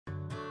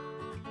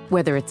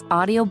Whether it's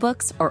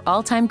audiobooks or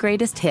all-time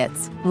greatest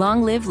hits,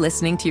 long live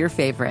listening to your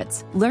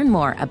favorites. Learn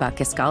more about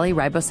Kisqali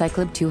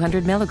Ribociclib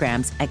 200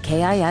 milligrams at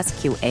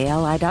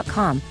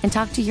KISQALI.com and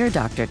talk to your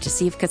doctor to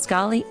see if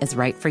Kisqali is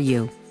right for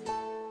you.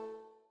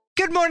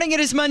 Good morning. It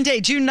is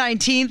Monday, June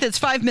 19th. It's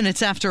 5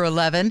 minutes after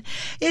 11.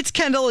 It's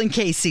Kendall and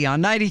Casey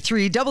on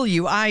 93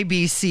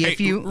 WIBC. Hey,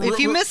 If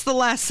you missed the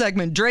last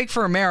segment, Drake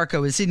for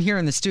America was in here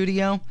in the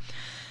studio.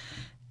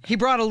 He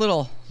brought a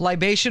little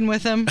libation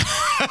with him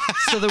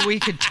so that we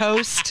could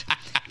toast.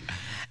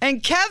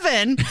 And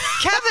Kevin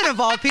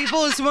of all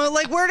people, is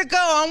like, where to go?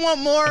 I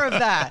want more of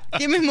that.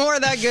 Give me more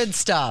of that good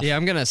stuff. Yeah,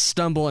 I'm going to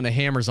stumble into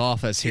Hammer's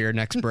office here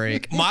next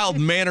break.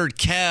 Mild-mannered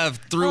Kev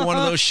threw one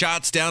of those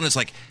shots down. It's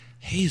like,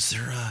 hey, is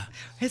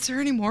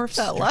there any more of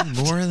that left?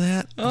 More of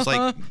that? I was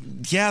like,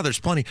 yeah, there's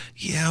plenty.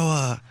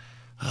 Yeah,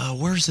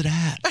 where's it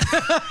at?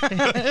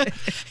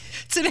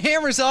 It's in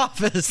Hammer's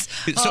office.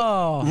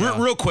 So,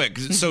 real quick.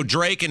 So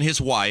Drake and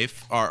his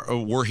wife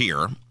were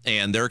here,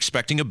 and they're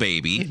expecting a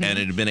baby, and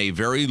it had been a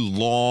very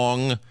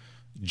long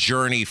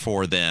journey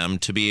for them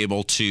to be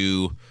able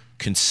to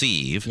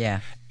conceive.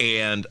 Yeah.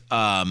 And,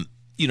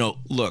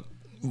 look,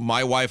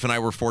 my wife and I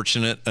were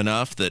fortunate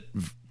enough that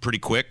pretty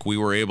quick we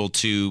were able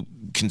to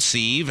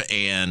conceive,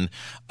 and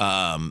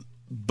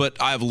but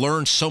I've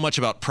learned so much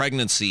about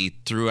pregnancy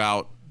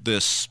throughout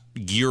this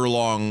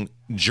year-long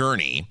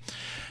journey.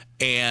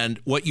 And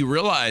what you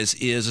realize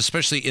is,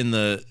 especially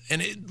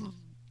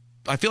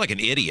I feel like an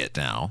idiot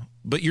now,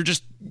 but you're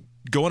just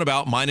going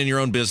about minding your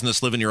own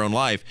business, living your own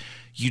life.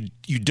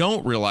 You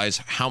don't realize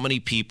how many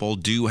people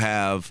do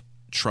have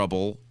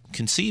trouble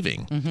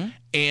conceiving. Mm-hmm.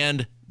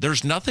 And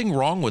there's nothing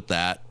wrong with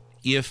that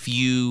if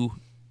you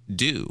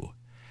do.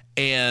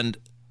 And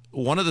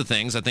one of the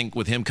things, I think,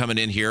 with him coming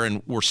in here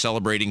and we're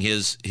celebrating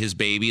his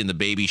baby and the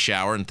baby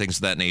shower and things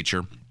of that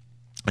nature,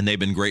 and they've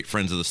been great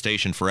friends of the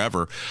station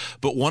forever.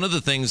 But one of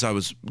the things I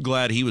was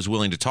glad he was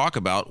willing to talk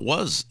about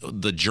was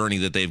the journey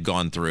that they've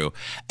gone through.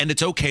 And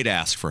it's okay to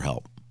ask for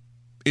help.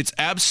 It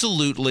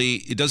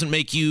doesn't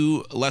make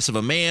you less of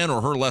a man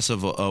or her less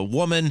of a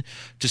woman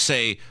to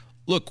say,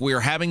 look,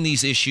 we're having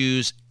these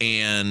issues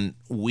and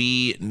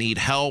we need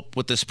help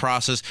with this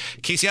process.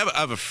 Casey, I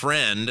have a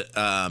friend,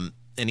 and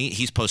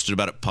he's posted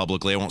about it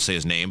publicly. I won't say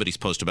his name, but he's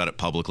posted about it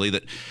publicly,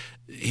 that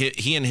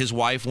he and his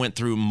wife went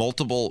through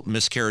multiple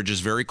miscarriages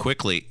very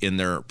quickly in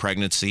their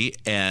pregnancy,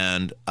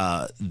 and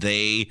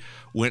they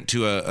went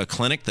to a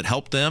clinic that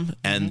helped them.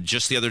 And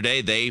just the other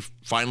day, they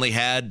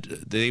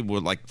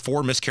were like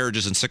 4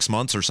 miscarriages in 6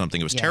 months or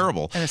something. It was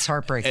terrible. And it's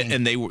heartbreaking.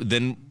 And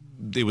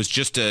it was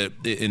just an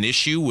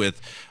issue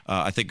with,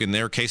 I think in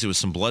their case, it was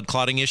some blood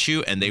clotting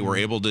issue, and they were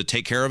able to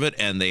take care of it,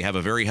 and they have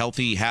a very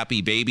healthy,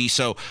 happy baby.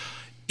 So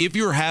if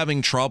you're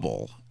having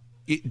trouble,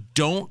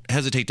 don't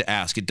hesitate to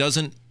ask. It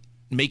doesn't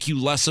make you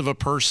less of a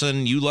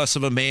person, you less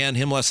of a man,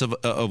 him less of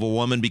a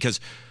woman,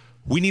 because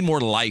we need more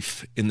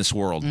life in this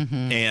world.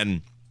 Mm-hmm.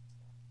 And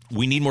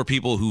we need more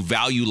people who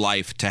value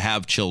life to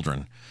have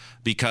children,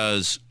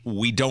 because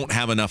we don't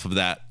have enough of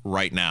that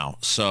right now.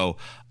 So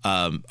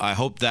I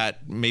hope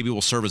that maybe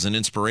will serve as an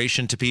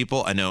inspiration to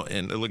people. I know,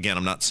 and again,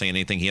 I'm not saying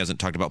anything he hasn't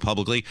talked about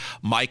publicly.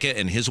 Micah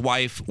and his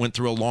wife went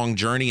through a long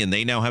journey, and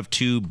they now have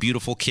 2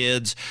 beautiful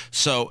kids.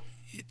 So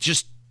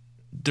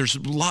there's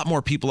a lot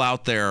more people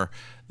out there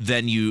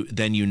than you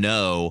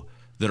know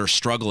that are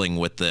struggling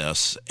with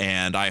this.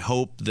 And I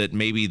hope that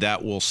maybe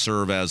that will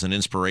serve as an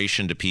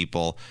inspiration to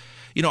people.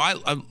 You know,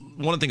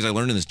 one of the things I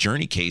learned in this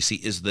journey, Casey,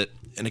 is that,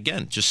 and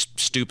again, just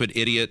stupid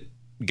idiot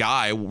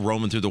guy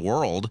roaming through the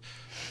world,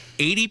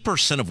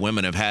 80% of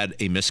women have had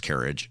a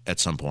miscarriage at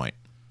some point.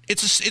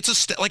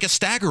 It's like a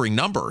staggering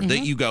number that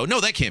you go,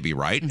 no, that can't be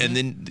right. And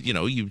then,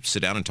 you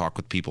sit down and talk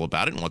with people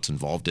about it and what's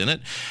involved in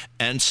it.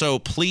 And so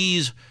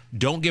please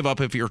don't give up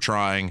if you're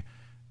trying.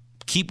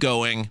 Keep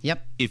going.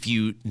 Yep. If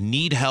you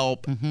need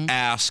help,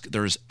 ask.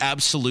 There's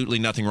absolutely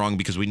nothing wrong,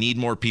 because we need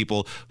more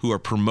people who are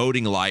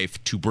promoting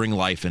life to bring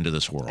life into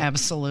this world.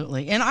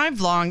 Absolutely. And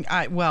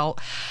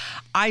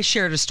I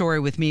shared a story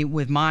with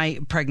my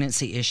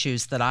pregnancy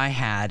issues that I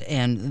had,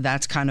 and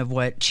that's kind of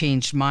what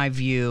changed my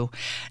view.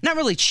 Not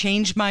really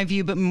changed my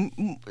view, but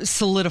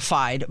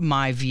solidified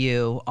my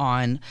view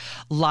on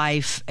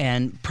life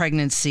and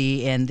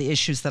pregnancy and the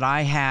issues that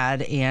I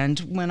had. And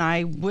when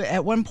I,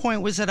 at one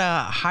point, was at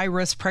a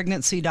high-risk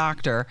pregnancy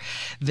doctor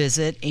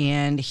visit,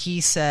 and he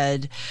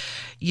said,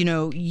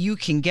 you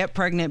can get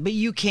pregnant, but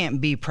you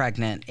can't be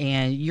pregnant,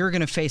 and you're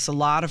going to face a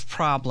lot of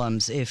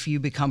problems if you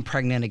become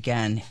pregnant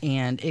again,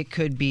 and it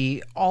could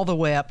be all the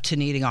way up to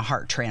needing a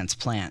heart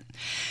transplant.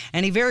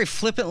 And he very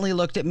flippantly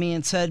looked at me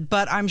and said,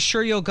 but I'm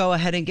sure you'll go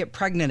ahead and get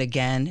pregnant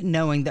again,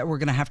 knowing that we're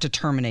going to have to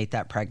terminate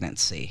that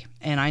pregnancy.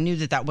 And I knew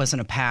that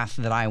wasn't a path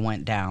that I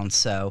went down,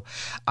 so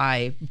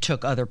I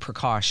took other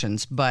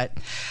precautions. But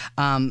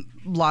a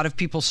lot of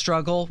people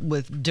struggle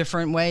with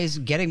different ways,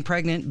 getting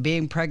pregnant,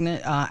 being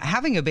pregnant.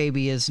 Having a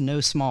baby is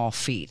no small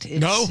feat.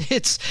 No.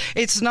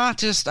 It's not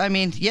just, I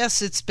mean,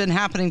 yes, it's been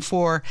happening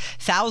for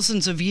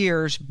thousands of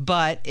years,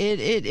 but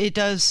it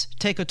does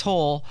take a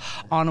toll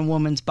on a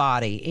woman's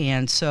body.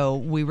 And so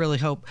we really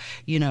hope,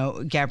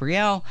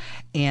 Gabrielle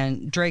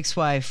and Drake's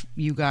wife,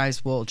 you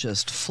guys will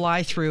just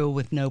fly through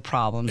with no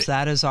problems.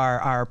 That is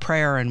our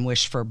prayer and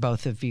wish for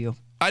both of you.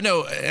 I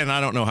know, and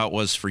I don't know how it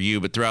was for you,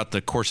 but throughout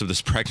the course of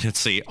this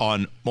pregnancy,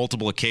 on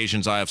multiple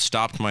occasions, I have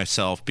stopped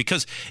myself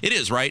because it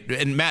is, right?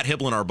 And Matt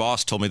Hiblin, our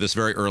boss, told me this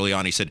very early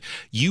on. He said,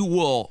 you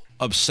will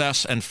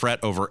obsess and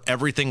fret over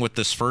everything with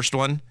this first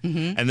one.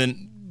 Mm-hmm. And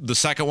then the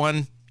second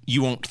one,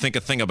 you won't think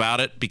a thing about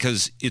it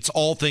because it's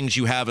all things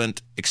you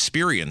haven't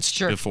experienced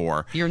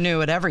before. You're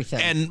new at everything.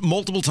 And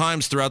multiple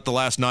times throughout the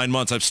last 9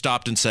 months, I've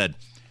stopped and said,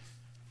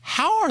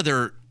 how are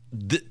there...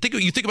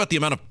 You think about the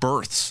amount of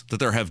births that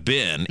there have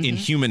been in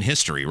human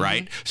history,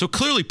 right? So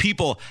clearly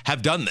people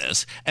have done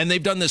this, and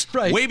they've done this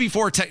way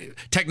before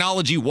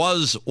technology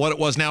was what it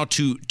was now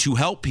to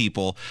help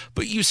people.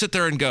 But you sit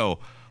there and go,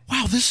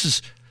 wow, this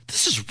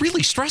is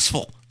really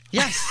stressful.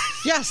 Yes,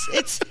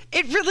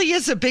 it really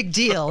is a big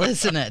deal,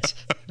 isn't it?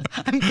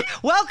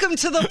 Welcome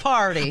to the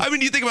party. I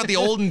mean, you think about the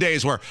olden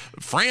days where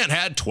Fran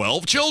had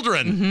 12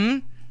 children. Mm-hmm.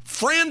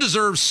 Fran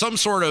deserves some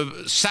sort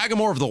of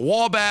Sagamore of the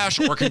Wabash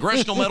or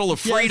Congressional Medal of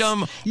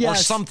Freedom or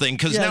something,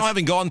 because now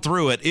having gone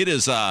through it, it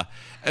is, and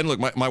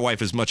look, my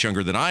wife is much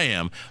younger than I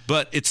am,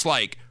 but it's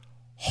like,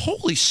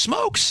 holy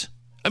smokes.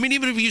 I mean,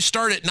 even if you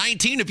start at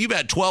 19, if you've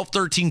had 12,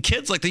 13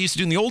 kids like they used to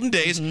do in the olden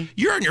days,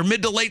 you're in your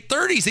mid to late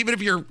 30s, even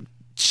if you're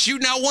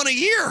shooting out one a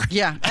year.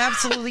 Yeah,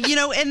 absolutely.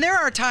 And there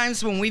are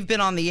times when we've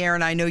been on the air,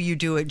 and I know you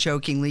do it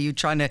jokingly. You're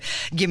trying to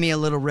give me a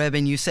little rib,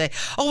 and you say,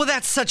 oh, well,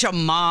 that's such a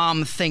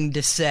mom thing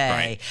to say.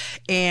 Right.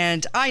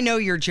 And I know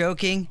you're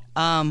joking.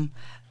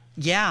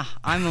 Yeah,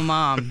 I'm a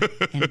mom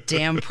and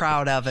damn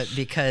proud of it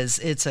because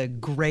it's a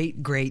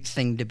great, great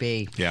thing to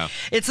be. Yeah.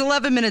 It's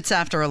 11 minutes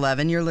after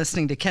 11. You're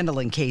listening to Kendall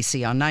and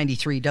Casey on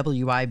 93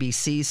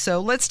 WIBC.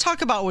 So let's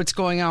talk about what's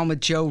going on with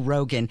Joe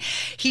Rogan.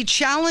 He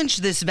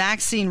challenged this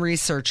vaccine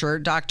researcher,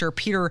 Dr.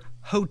 Peter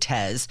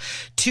Hotez,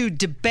 to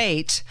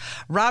debate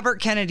Robert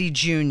Kennedy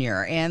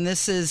Jr. And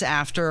this is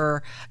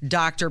after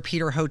Dr.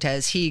 Peter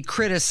Hotez, he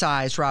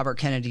criticized Robert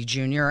Kennedy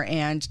Jr.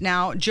 And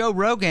now Joe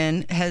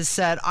Rogan has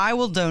said, I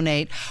will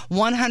donate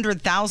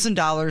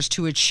 $100,000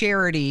 to a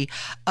charity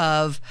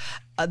of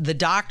the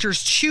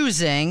doctor's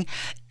choosing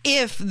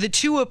if the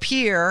two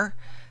appear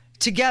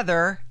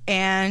together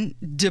and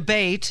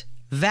debate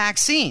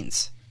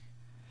vaccines.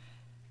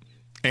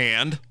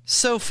 And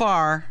so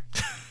far,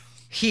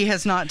 he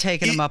has not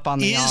taken him up on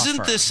the offer.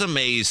 Isn't this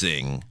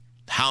amazing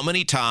how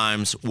many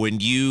times when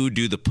you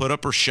do the put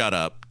up or shut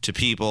up to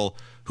people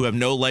who have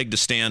no leg to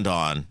stand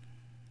on,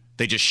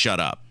 they just shut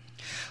up?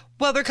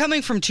 Well, they're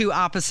coming from two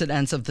opposite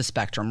ends of the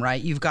spectrum,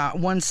 right? You've got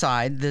one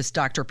side, this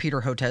Dr.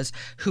 Peter Hotez,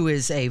 who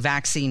is a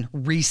vaccine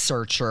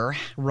researcher,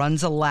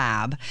 runs a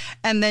lab.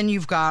 And then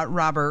you've got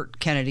Robert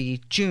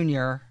Kennedy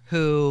Jr.,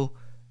 who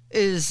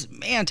is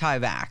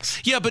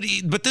anti-vax. Yeah,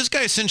 but this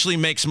guy essentially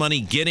makes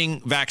money getting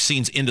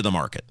vaccines into the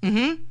market.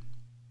 Mm-hmm.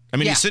 I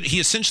mean, he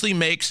essentially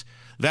makes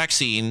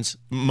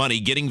money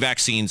getting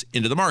vaccines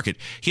into the market.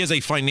 He has a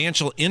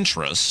financial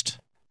interest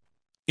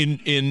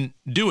in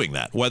doing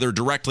that, whether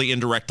directly,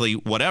 indirectly,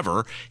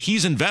 whatever.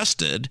 He's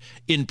invested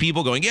in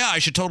people going, yeah, I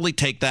should totally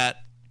take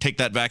that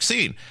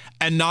vaccine,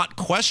 and not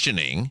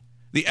questioning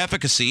the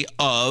efficacy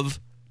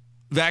of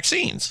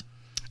vaccines.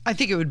 I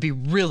think it would be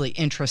really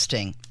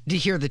interesting to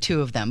hear the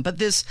two of them. But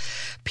this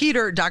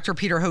Dr.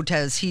 Peter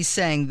Hotez, he's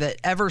saying that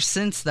ever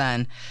since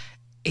then,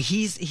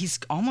 he's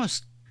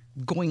almost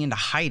going into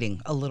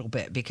hiding a little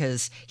bit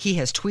because he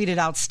has tweeted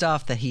out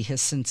stuff that he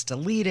has since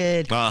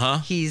deleted.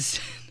 He's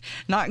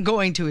not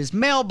going to his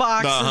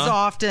mailbox as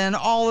often,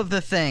 all of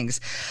the things.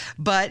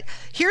 But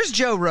here's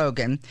Joe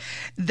Rogan.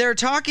 They're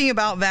talking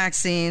about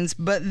vaccines,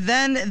 but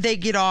then they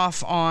get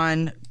off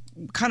on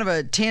kind of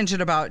a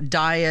tangent about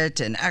diet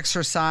and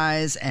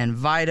exercise and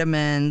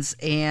vitamins.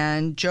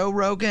 And Joe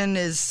Rogan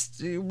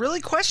is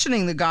really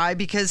questioning the guy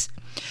because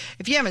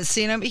if you haven't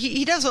seen him,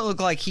 he doesn't look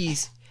like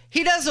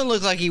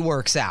he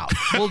works out.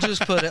 We'll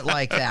just put it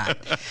like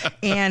that.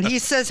 And he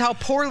says how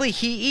poorly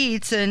he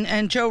eats,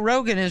 and Joe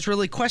Rogan is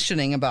really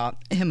questioning about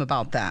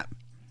that.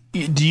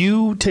 Do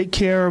you take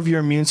care of your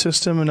immune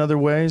system in other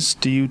ways?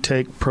 Do you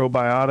take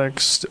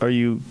probiotics? Are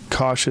you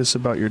cautious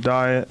about your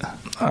diet?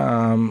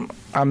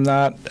 I'm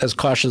not as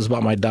cautious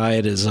about my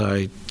diet as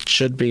I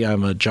should be.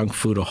 I'm a junk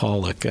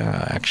foodaholic,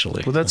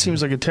 actually. Well, that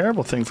seems like a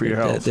terrible thing for your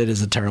health. It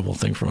is a terrible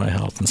thing for my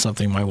health, and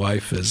something my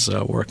wife is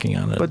working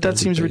on. But that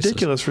seems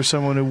ridiculous for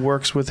someone who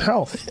works with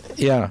health.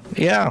 Yeah.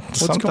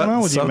 What's going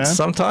on with you, man?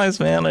 Sometimes,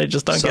 man, I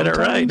just don't get it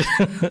right.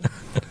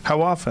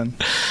 How often?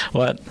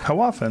 What?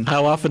 How often?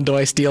 How often do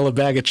I steal a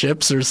bag of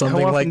chips or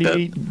something like that? How often do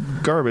you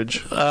eat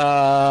garbage?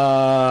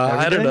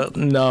 I don't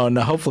know.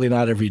 No, hopefully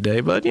not every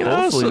day, but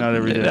hopefully not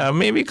every day. Yeah,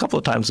 maybe a couple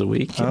of times a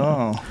week.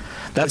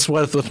 That's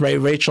what with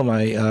Rachel,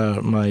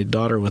 my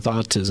daughter with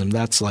autism.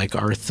 That's like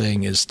our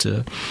thing is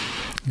to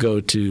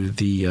go to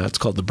the it's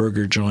called the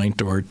Burger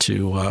Joint or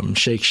to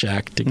Shake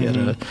Shack to get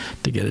a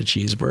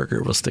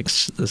cheeseburger.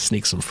 We'll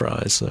sneak some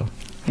fries. So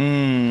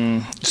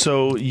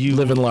you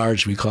Living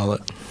large, we call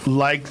it.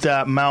 Like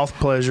that mouth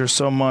pleasure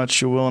so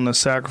much, you're willing to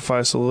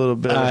sacrifice a little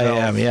bit of health.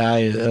 I am. Yeah,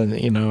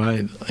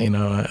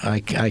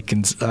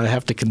 I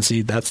have to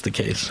concede that's the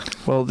case.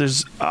 Well,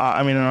 there's,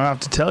 I don't have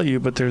to tell you,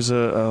 but there's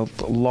a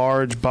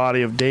large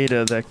body of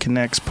data that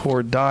connects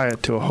poor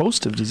diet to a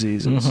host of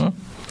diseases.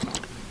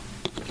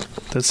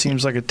 That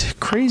seems like a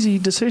crazy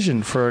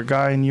decision for a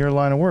guy in your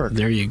line of work.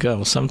 There you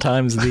go.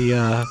 Sometimes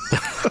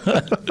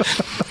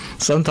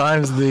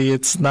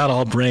it's not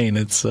all brain.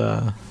 It's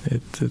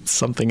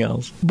something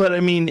else. But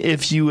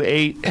if you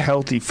ate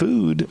healthy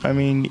food,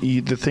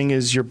 the thing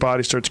is, your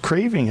body starts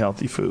craving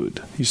healthy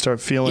food. You start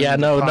feeling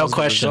no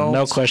question, results.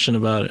 no question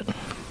about it.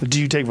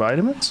 Do you take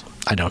vitamins?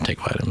 I don't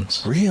take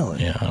vitamins.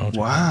 Really? Yeah.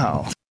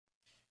 Wow.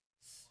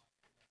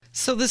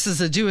 So this is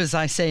a do as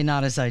I say,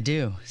 not as I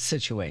do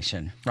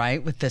situation,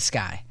 right, with this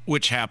guy.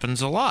 Which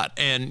happens a lot.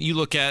 And you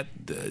look at,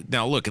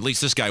 now look, at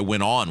least this guy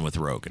went on with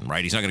Rogan,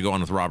 right? He's not going to go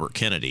on with Robert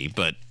Kennedy,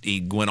 but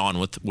he went on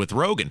with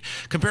Rogan.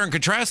 Compare and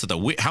contrast it,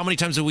 though. How many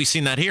times have we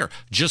seen that here?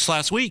 Just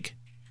last week,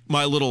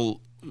 my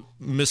little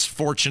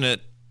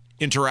misfortunate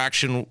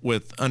interaction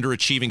with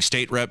underachieving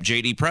state rep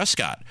J.D.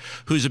 Prescott,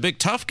 who's a big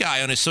tough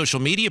guy on his social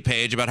media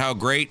page about how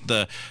great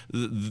the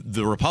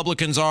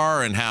Republicans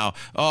are and how,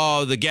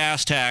 the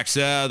gas tax,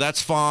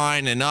 that's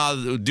fine,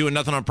 and doing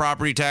nothing on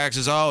property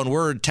taxes, and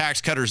we're tax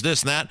cutters,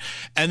 this and that.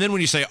 And then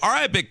when you say, all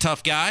right, big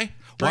tough guy,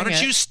 why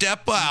don't you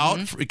step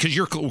out? Because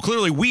you're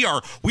clearly, we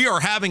are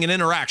having an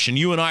interaction.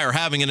 You and I are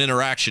having an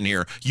interaction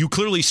here. You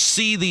clearly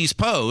see these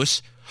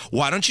posts.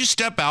 Why don't you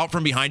step out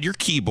from behind your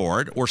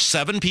keyboard, or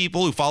 7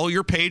 people who follow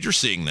your page are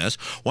seeing this?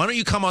 Why don't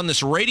you come on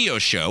this radio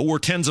show where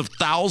tens of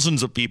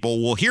thousands of people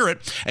will hear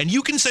it, and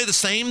you can say the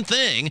same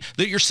thing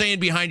that you're saying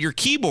behind your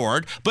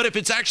keyboard, but if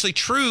it's actually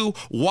true,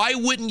 why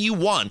wouldn't you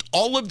want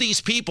all of these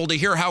people to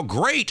hear how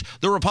great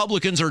the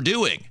Republicans are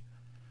doing?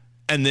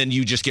 And then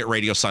you just get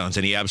radio silence,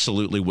 and he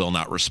absolutely will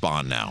not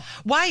respond now.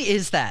 Why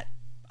is that?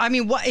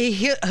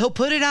 He'll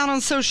put it out on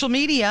social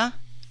media,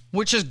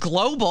 which is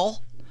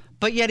global,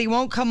 but yet he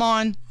won't come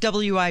on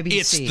WIBC.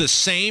 It's the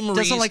same reason.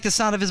 Doesn't like the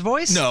sound of his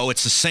voice? No,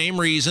 it's the same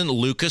reason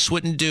Lucas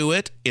wouldn't do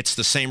it. It's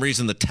the same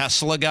reason the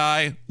Tesla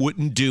guy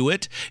wouldn't do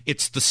it.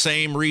 It's the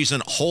same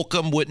reason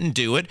Holcomb wouldn't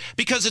do it,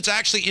 because it's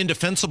actually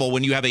indefensible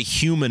when you have a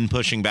human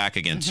pushing back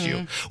against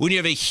you. When you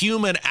have a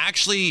human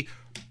actually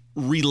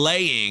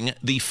relaying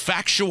the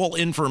factual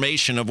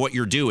information of what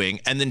you're doing,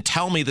 and then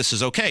tell me this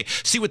is okay.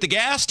 See, with the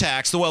gas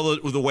tax, the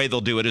way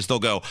they'll do it is they'll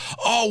go,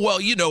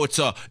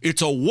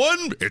 it's a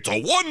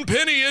 1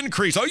 penny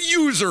increase, a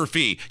user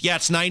fee. Yeah,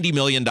 it's $90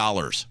 million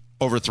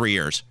over 3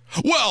 years.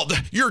 Well,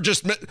 you're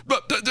just,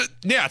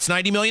 it's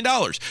 $90 million.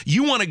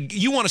 You want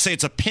to say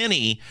it's a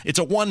penny, it's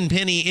a 1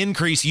 penny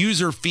increase,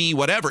 user fee,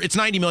 whatever. It's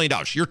 $90 million.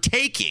 You're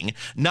taking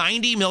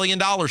 $90 million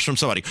from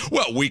somebody.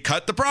 Well, we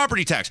cut the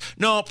property tax.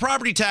 No,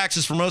 property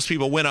taxes for most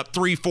people went up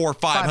 $300, $400,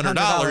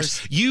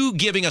 $500. You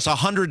giving us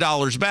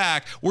 $100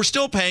 back, we're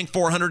still paying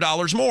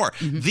 $400 more.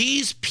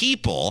 These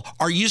people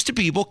are used to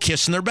people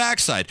kissing their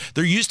backside.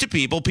 They're used to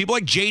people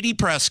like J.D.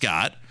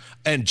 Prescott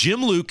and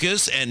Jim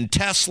Lucas and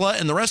Tesla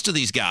and the rest of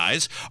these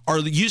guys are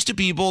used to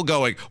people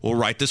going, well,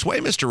 right this way,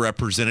 Mr.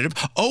 Representative.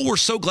 Oh, we're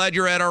so glad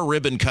you're at our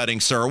ribbon cutting,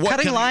 sir.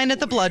 Cutting line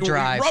at the blood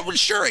drive.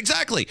 Sure,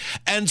 exactly.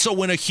 And so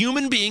when a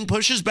human being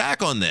pushes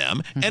back on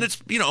them, and it's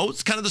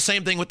kind of the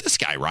same thing with this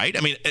guy, right?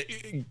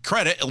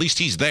 Credit, at least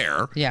he's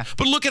there. Yeah.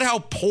 But look at how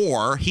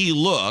poor he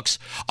looks.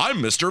 I'm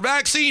Mr.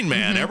 Vaccine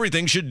Man.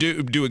 Everything should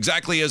do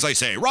exactly as I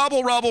say.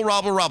 Robble, robble,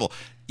 robble, robble.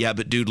 Yeah,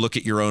 but dude, look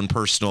at your own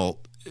personal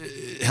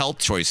health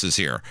choices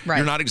here. Right.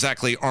 You're not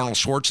exactly Arnold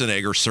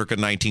Schwarzenegger circa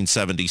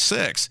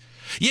 1976.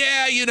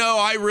 Yeah,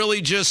 I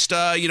really just,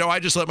 I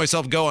just let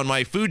myself go on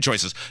my food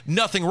choices.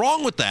 Nothing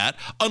wrong with that,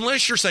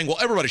 unless you're saying, well,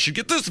 everybody should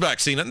get this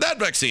vaccine and that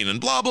vaccine and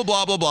blah, blah,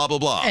 blah, blah, blah, blah,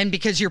 blah. And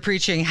because you're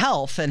preaching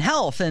health,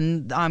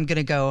 and I'm going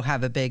to go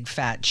have a big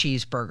fat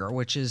cheeseburger,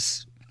 which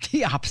is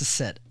the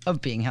opposite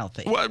of being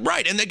healthy. Well,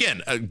 right. And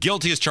again,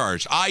 guilty as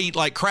charged. I eat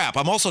like crap.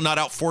 I'm also not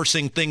out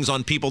forcing things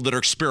on people that are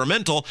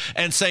experimental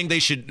and saying they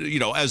should,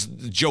 as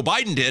Joe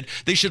Biden did,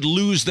 they should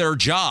lose their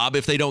job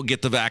if they don't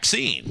get the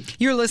vaccine.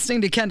 You're listening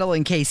to Kendall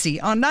and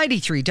Casey on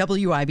 93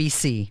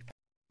 WIBC.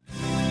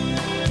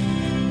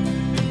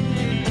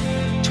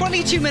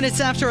 22 minutes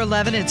after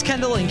 11, it's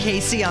Kendall and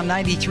Casey on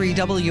 93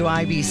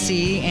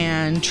 WIBC,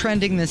 and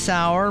trending this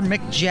hour,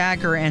 Mick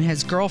Jagger and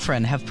his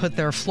girlfriend have put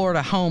their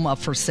Florida home up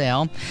for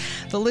sale.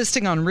 The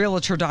listing on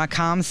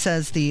Realtor.com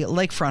says the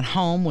lakefront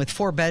home with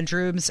 4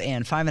 bedrooms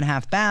and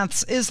 5.5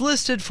 baths is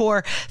listed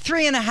for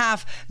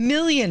 $3.5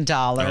 million,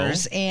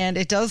 and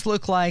it does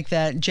look like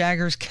that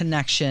Jagger's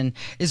connection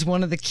is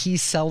one of the key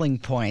selling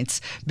points,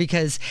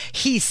 because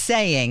he's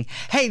saying,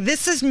 hey,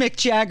 this is Mick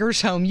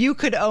Jagger's home. You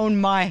could own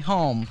my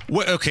home.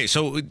 Okay,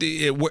 so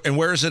and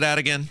where is it at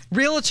again?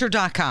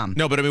 Realtor.com.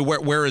 No, but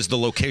where is the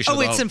location?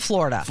 Oh, it's in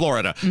Florida.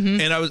 Florida.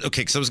 And I was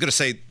going to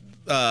say,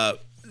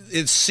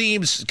 it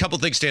seems a couple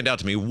of things stand out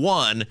to me.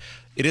 One,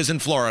 It is in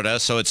Florida,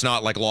 so it's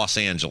not like Los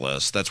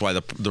Angeles. That's why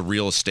the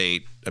real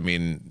estate, I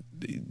mean,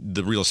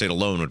 the real estate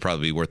alone would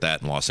probably be worth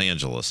that in Los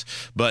Angeles.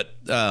 But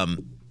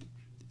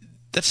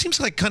that seems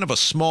like kind of a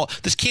small,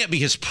 this can't be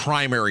his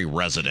primary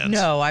residence.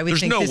 No, I would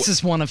think this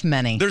is one of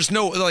many. There's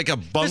no, like a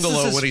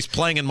bungalow when he's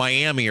playing in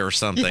Miami or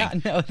something. Yeah,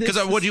 no. Because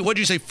what'd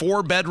you say,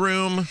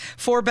 4-bedroom?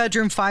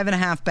 4-bedroom,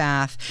 5.5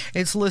 bath.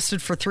 It's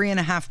listed for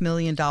 $3.5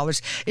 million.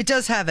 It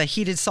does have a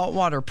heated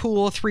saltwater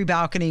pool, 3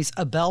 balconies,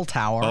 a bell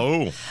tower.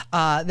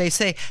 Oh. They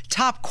say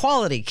top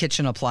quality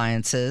kitchen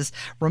appliances,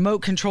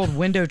 remote controlled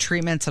window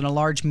treatments, and a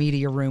large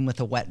media room with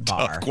a wet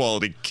bar. Top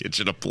quality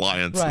kitchen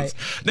appliances. Right.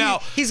 Now,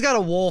 he's got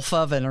a Wolf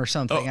oven or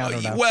something. I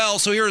don't know. Well,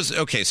 so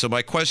so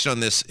my question on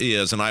this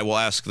is, and I will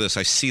ask this,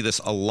 I see this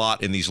a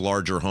lot in these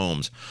larger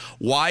homes.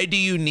 Why do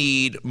you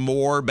need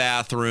more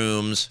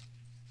bathrooms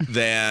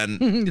than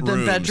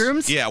rooms?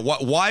 Bedrooms? Yeah.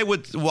 Why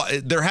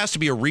there has to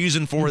be a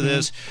reason for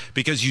this,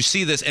 because you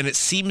see this and it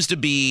seems to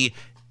be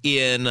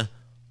in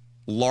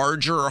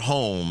larger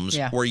homes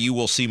where you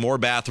will see more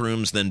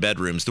bathrooms than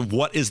bedrooms.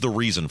 What is the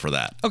reason for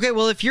that? Okay,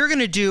 well, if you're going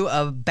to do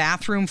a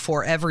bathroom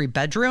for every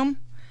bedroom,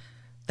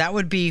 that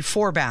would be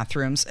 4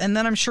 bathrooms. And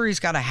then I'm sure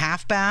he's got a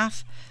half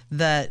bath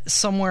that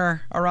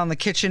somewhere around the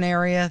kitchen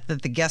area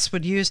that the guests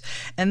would use.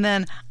 And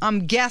then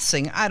I'm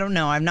guessing, I don't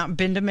know, I've not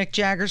been to Mick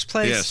Jagger's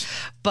place,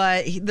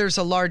 but there's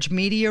a large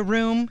media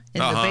room in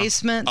the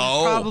basement.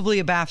 There's probably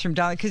a bathroom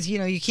down, because,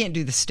 you can't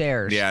do the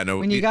stairs. Yeah, no.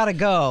 When you got to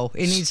go,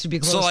 it needs to be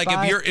close by.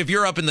 So, if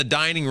you're up in the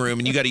dining room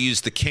and you got to use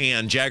the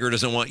can, Jagger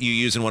doesn't want you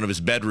using one of his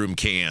bedroom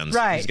cans.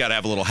 Right. He's got to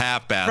have a little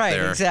half bath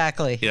there. Right,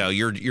 exactly.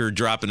 You're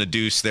dropping a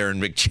deuce there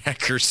in Mick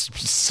Jagger's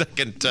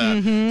second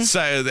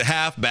side of the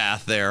half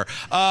bath there.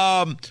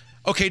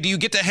 Okay, do you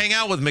get to hang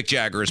out with Mick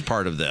Jagger as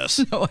part of this?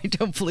 No, I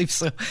don't believe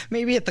so.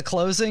 Maybe at the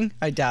closing.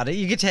 I doubt it.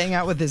 You get to hang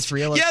out with his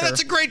realtor. Yeah,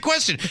 that's a great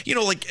question.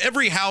 Like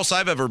every house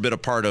I've ever been a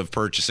part of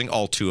purchasing,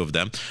 all 2 of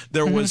them,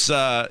 there was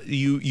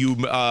you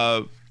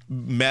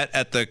met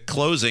at the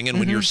closing, and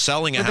when you're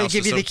selling a house, they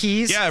give you the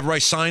keys? Yeah, everybody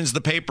signs the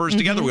papers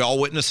together. We all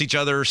witness each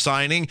other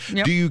signing.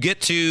 Yep. Do you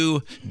get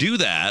to do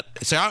that?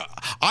 Say,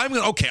 I'm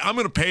going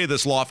to pay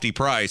this lofty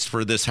price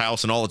for this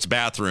house and all its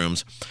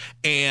bathrooms,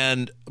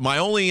 and my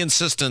only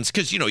insistence,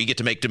 because you get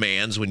to make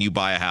demands when you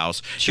buy a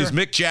house, is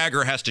Mick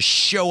Jagger has to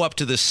show up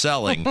to this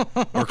selling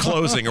or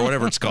closing or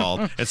whatever it's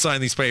called and sign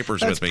these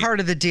papers with me. That's part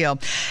of the deal.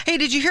 Hey,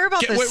 did you hear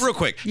about this? Wait, real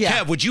quick. Yeah.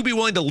 Kev, would you be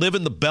willing to live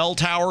in the bell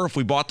tower if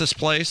we bought this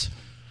place?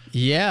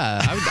 Yeah,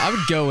 I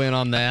would go in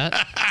on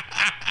that.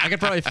 I could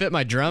probably fit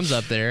my drums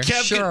up there.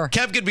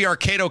 Kev could be our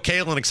Kato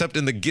Kalin, except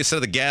instead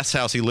of the gas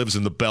house, he lives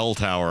in the bell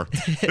tower.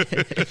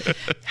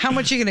 How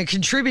much are you going to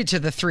contribute to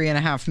the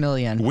 $3.5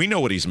 million? We know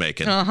what he's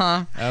making.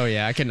 Oh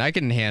yeah, I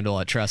can handle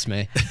it. Trust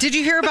me. Did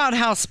you hear about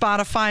how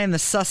Spotify and the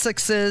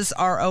Sussexes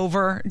are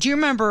over? Do you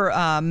remember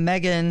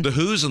Meghan? The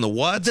who's and the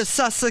what? The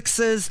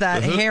Sussexes,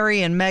 that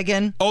Harry and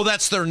Meghan. Oh,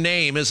 that's their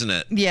name, isn't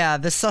it? Yeah,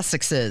 the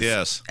Sussexes.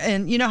 Yes.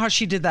 And you know how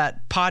she did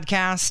that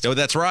podcast? Oh,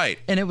 that's right.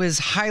 And it was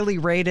highly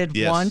rated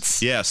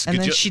once. Yes. And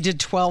then she did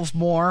 12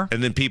 more.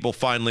 And then people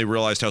finally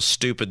realized how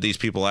stupid these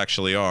people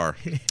actually are.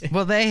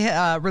 Well,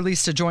 they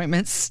released a joint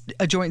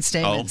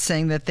statement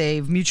saying that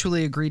they've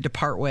mutually agreed to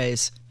part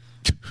ways.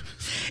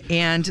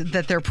 And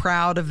that they're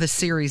proud of the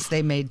series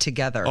they made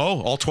together.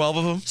 Oh, all 12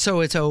 of them?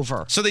 So it's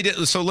over. So they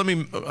did. So let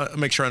me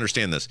make sure I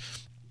understand this.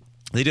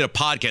 They did a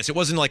podcast. It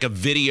wasn't like a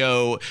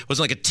video. It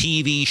wasn't like a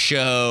TV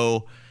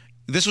show.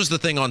 This was the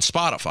thing on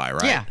Spotify,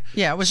 right?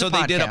 Yeah, it was. So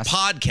they did a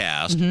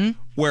podcast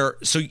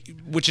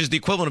which is the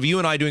equivalent of you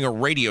and I doing a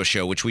radio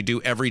show, which we do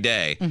every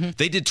day.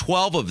 They did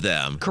 12 of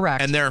them.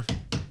 Correct. And they're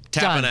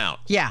tapping out.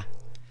 Yeah.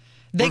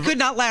 They could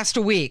not last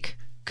a week,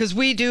 because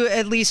we do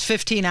at least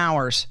 15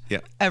 hours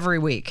every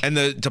week. And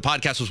the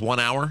podcast was 1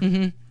 hour?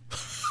 And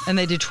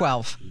they did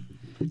 12.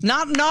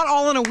 Not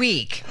all in a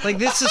week. Like,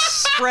 this is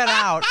spread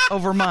out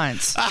over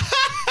months.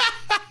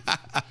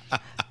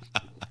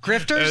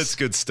 Grifters? That's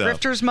good stuff.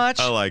 Grifters much?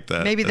 I like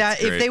that. Maybe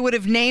That's if great. they would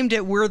have named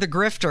it We're the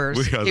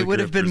Grifters, it would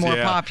have been more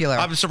popular.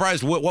 I'm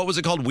surprised. What was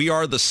it called? We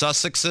Are the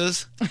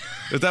Sussexes?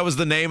 If that was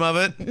the name of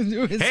it?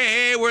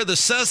 Hey, we're the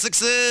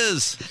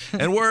Sussexes.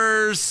 And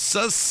we're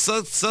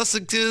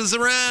Sussexes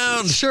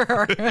around.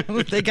 Sure.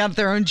 They got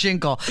their own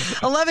jingle.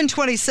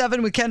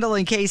 11:27 with Kendall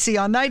and Casey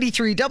on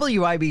 93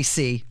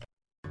 WIBC.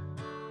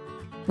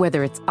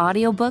 Whether it's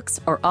audiobooks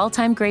or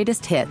all-time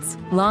greatest hits,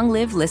 long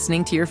live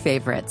listening to your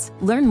favorites.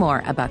 Learn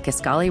more about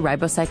Kisqali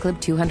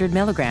Ribociclib 200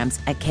 milligrams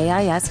at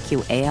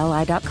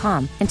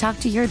KISQALI.com and talk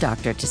to your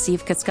doctor to see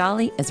if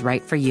Kisqali is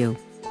right for you.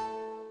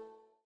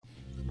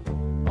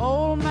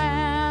 Oh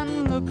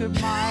man, look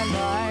at my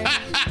life.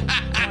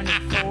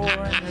 24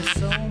 and there's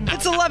so much.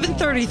 It's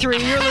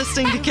 11:33. You're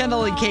listening to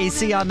Kendall and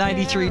Casey on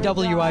 93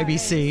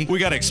 WIBC. We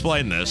got to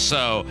explain this.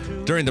 So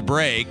during the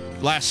break,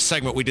 last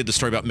segment, we did the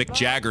story about Mick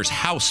Jagger's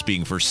house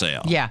being for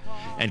sale. Yeah.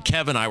 And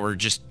Kev and I were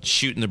just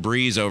shooting the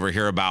breeze over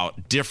here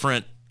about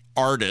different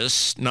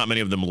artists, not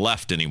many of them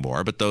left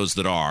anymore, but those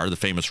that are, the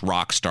famous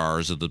rock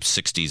stars of the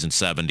 60s and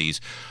 70s,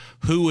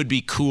 who would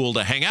be cool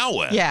to hang out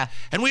with. Yeah.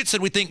 And we had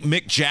said we think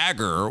Mick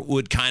Jagger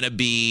would kind of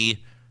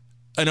be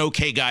an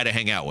okay guy to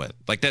hang out with.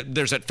 Like that,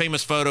 there's that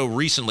famous photo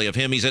recently of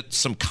him. He's at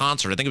some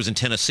concert. I think it was in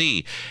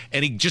Tennessee.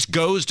 And he just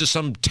goes to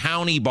some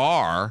towny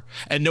bar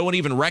and no one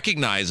even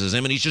recognizes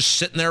him. And he's just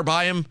sitting there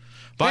by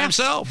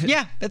himself.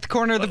 Yeah, at the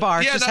corner of the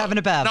bar, just having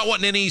a bev. Not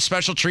wanting any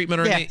special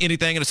treatment or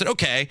anything. And I said,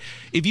 okay,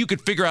 if you could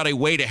figure out a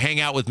way to hang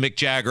out with Mick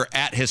Jagger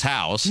at his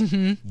house,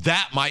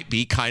 that might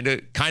be kind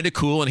of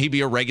cool. And he'd be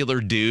a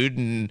regular dude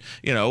and,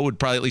 would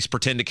probably at least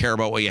pretend to care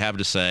about what you have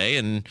to say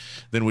and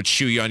then would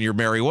shoo you on your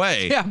merry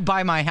way. Yeah,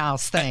 by my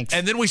house, thanks.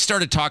 And then we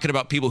started talking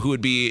about people who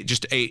would be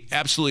just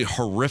absolutely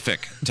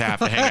horrific to have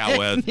to hang out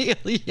with. Neil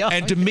Young.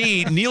 And to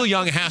me, Neil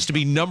Young has to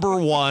be number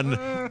one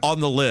on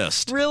the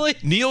list. Really?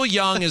 Neil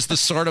Young is the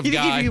sort of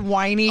guy. He'd be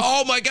whiny.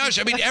 Oh my gosh.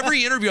 I mean,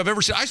 every interview I've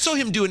ever seen, I saw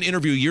him do an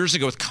interview years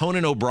ago with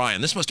Conan O'Brien.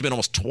 This must have been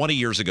almost 20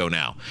 years ago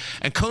now.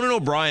 And Conan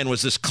O'Brien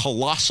was this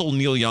colossal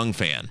Neil Young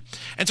fan.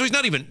 And so he's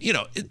not even,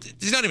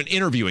 he's not even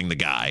interviewing the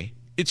guy.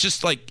 It's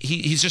just like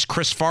he's just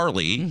Chris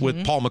Farley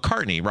with Paul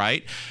McCartney,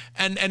 right?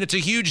 And it's a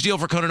huge deal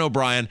for Conan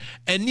O'Brien.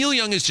 And Neil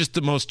Young is just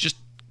the most just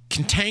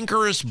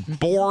cantankerous,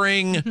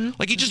 boring.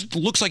 Like he just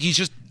looks like he's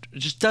just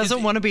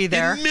doesn't want to be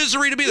there. In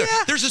misery to be there.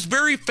 Yeah. There's this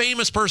very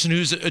famous person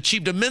who's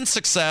achieved immense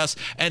success,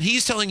 and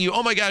he's telling you,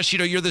 oh my gosh,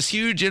 you're this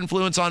huge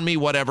influence on me,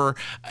 whatever,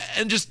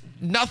 and just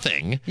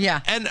nothing.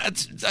 Yeah. And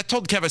I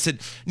told Kev, I said,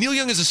 Neil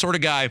Young is the sort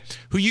of guy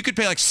who you could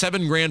pay like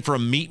 $7,000 for a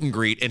meet and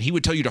greet, and he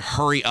would tell you to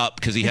hurry up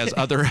because he has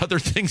other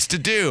things to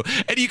do.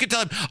 And you could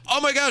tell him, oh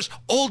my gosh,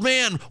 old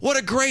man, what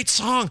a great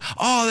song.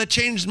 Oh, that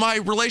changed my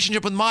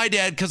relationship with my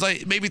dad because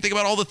I made me think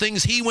about all the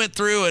things he went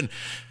through. And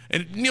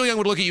Neil Young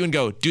would look at you and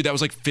go, dude, that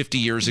was like 50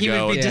 years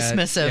ago. He would be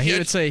dismissive.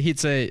 Yeah, he'd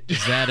say,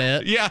 is that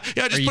it? Yeah,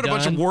 just put a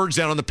bunch of words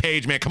down on the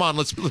page, man. Come on,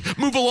 let's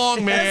move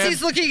along, man. As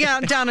he's looking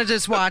down at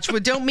his watch,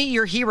 don't meet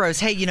your heroes.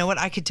 Hey, you know what?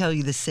 I could tell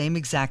you the same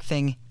exact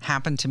thing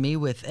happened to me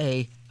with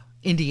a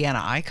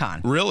Indiana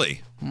icon.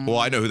 Really? Well,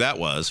 I know who that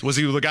was. Was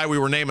he the guy we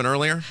were naming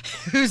earlier?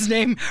 Whose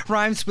name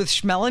rhymes with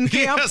Schmellenkamp?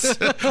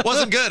 Yes.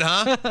 Wasn't good,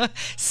 huh?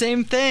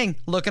 Same thing.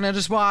 Looking at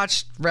his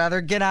watch. Rather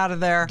get out of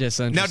there.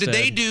 Now, did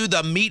they do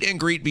the meet and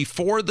greet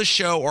before the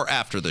show or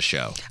after the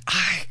show?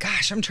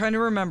 Gosh, I'm trying to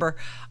remember.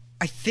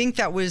 I think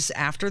that was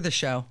after the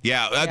show.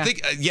 Yeah, I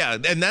think,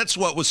 and that's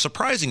what was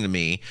surprising to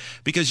me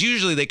because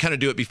usually they kind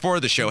of do it before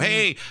the show.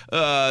 Hey,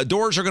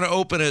 doors are going to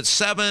open at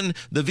 7.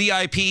 The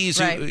VIPs,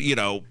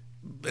 right.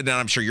 And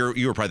I'm sure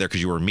you were probably there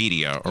because you were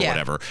media or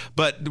whatever.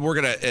 But we're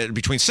gonna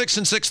between 6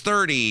 and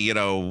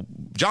 6:30.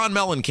 John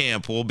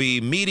Mellencamp will be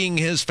meeting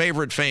his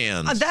favorite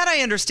fans. That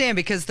I understand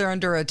because they're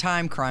under a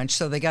time crunch,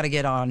 so they got to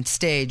get on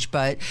stage.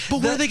 But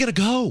where are they gonna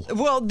go?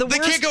 Well, they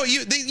can't go.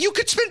 You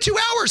could spend 2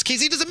 hours,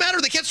 Casey. It doesn't matter.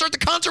 They can't start the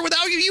concert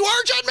without you. You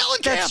are John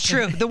Mellencamp. That's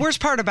true. The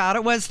worst part about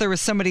it was there was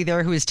somebody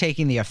there who was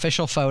taking the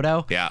official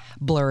photo. Yeah,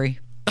 blurry.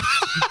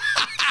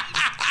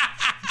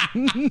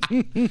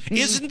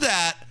 Isn't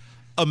that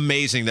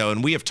amazing though?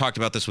 And we have talked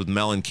about this with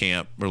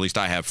Mellencamp, or at least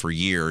I have for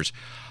years.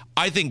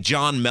 I think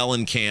John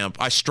Mellencamp,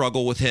 I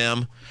struggle with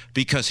him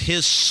because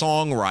his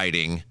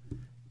songwriting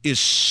is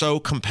so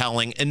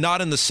compelling, and not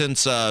in the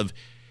sense of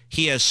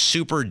he has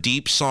super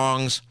deep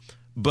songs,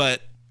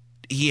 but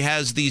he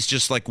has these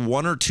just like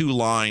 1 or 2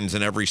 lines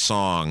in every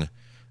song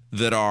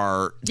that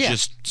are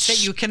just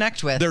that you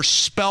connect with. They're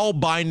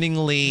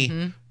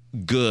spellbindingly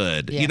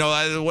good.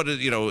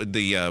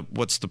 Yeah.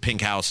 What's the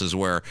Pink Houses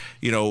where,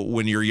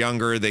 when you're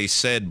younger, they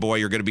said, boy,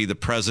 you're going to be the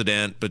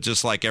president. But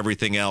just like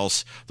everything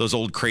else, those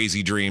old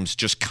crazy dreams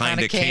just kind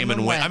of came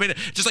and went. I mean,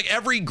 just like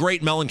every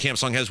great Mellencamp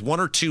song has 1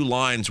 or 2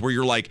 lines where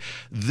you're like,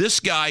 this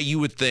guy you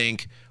would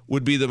think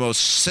would be the most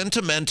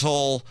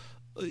sentimental,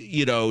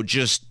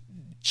 just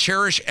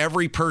cherish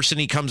every person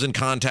he comes in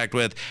contact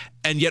with,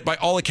 and yet by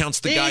all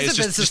accounts the guy is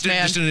just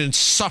an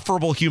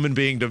insufferable human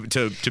being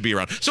to be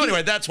around. So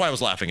anyway, that's why I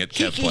was laughing at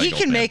Kev Plagle. He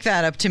can make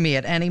that up to me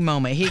at any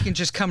moment. He can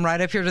just come right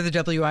up here to the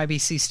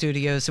WIBC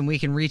studios and we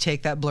can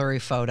retake that blurry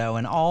photo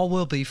and all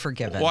will be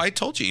forgiven. Well, I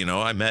told you,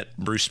 I met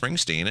Bruce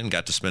Springsteen and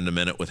got to spend a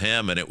minute with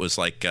him, and it was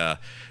like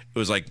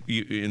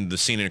in the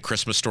scene in A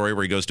Christmas Story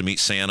where he goes to meet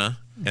Santa,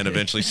 and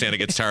eventually Santa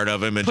gets tired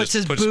of him and puts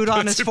his boot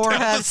on his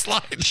forehead,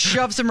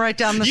 shoves him right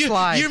down the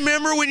slide. You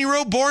remember when you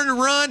wrote Born to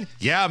Run?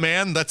 Yeah,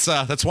 man, that's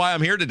why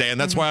I'm here today,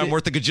 and that's why I'm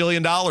worth $1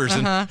 gajillion,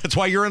 and that's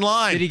why you're in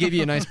line. Did he give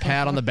you a nice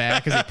pat on the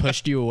back as he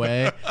pushed you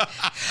away?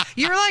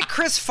 You're like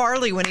Chris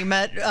Farley when he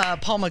met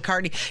Paul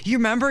McCartney. You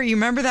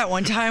remember that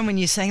one time when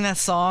you sang that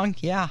song?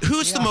 Yeah.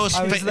 Who's the most?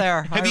 I was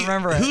there. I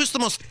remember it. Who's the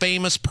most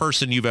famous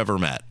person you've ever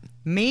met?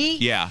 Me?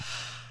 Yeah.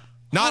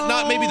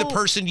 Not maybe the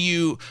person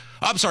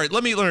I'm sorry,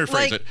 let me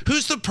rephrase it.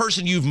 Who's the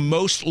person you've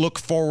most looked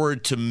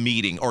forward to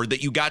meeting, or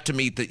that you got to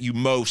meet that you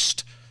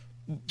most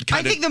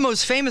I think the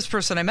most famous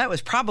person I met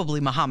was probably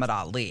Muhammad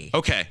Ali.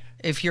 Okay.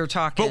 If you're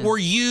talking. But were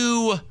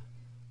you,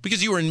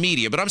 because you were in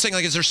media, but I'm saying,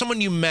 like, is there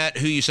someone you met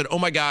who you said, oh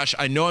my gosh,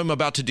 I know I'm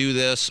about to do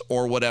this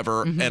or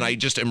whatever, and I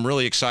just am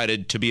really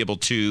excited to be able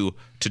to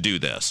do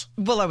this?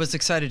 Well, I was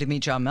excited to meet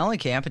John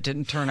Mellencamp. It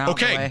didn't turn out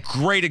okay, that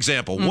way. Great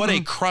example. What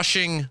a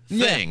crushing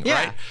thing,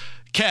 yeah. right?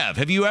 Kev,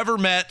 have you ever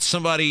met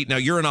somebody? Now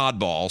you're an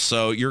oddball,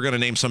 so you're going to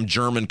name some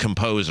German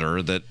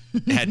composer that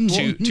had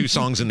two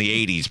songs in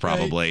the 80s,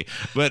 probably.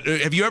 Right. But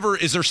have you ever?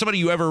 Is there somebody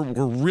you ever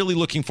were really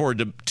looking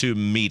forward to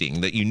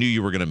meeting that you knew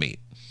you were going to meet?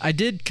 I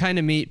did kind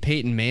of meet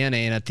Peyton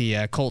Manning at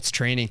the Colts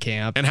training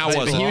camp. And how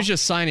was it? He was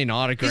just signing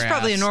autographs. He's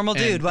probably a normal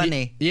dude, wasn't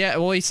he? Yeah,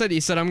 well, he said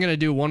I'm going to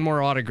do one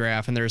more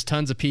autograph, and there's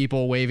tons of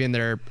people waving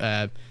their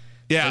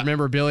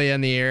memorabilia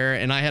in the air,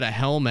 and I had a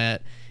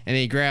helmet. And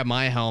he grabbed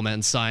my helmet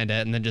and signed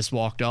it and then just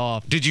walked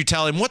off. Did you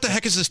tell him, what the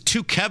heck is this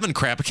To Kevin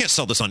crap? I can't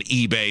sell this on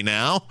eBay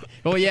now.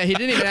 Well, yeah, he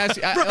didn't even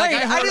ask.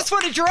 I just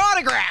wanted your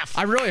autograph.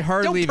 I really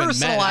hardly even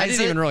met him. I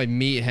didn't even really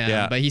meet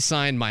him, but he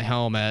signed my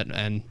helmet.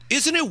 And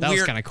isn't it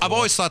weird? Cool. I've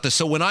always thought this.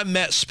 So when I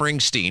met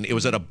Springsteen, it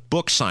was at a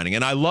book signing,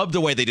 and I loved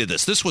the way they did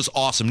this. This was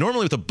awesome.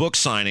 Normally with a book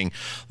signing,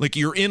 like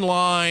you're in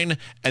line,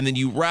 and then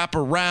you wrap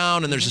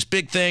around, and there's this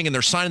big thing, and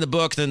they're signing the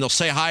book, and then they'll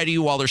say hi to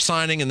you while they're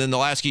signing, and then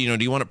they'll ask you,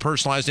 do you want it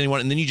personalized to anyone?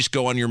 And then you just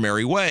go on your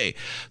merry way.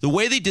 The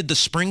way they did the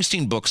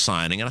Springsteen book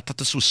signing, and I thought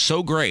this was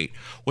so great,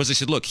 was they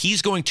said, look,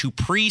 he's going to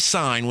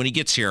pre-sign when he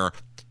gets here.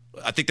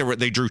 I think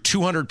they drew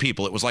 200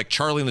 people. It was like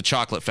Charlie and the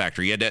Chocolate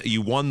Factory.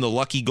 You won the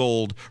lucky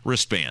gold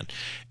wristband,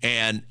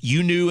 and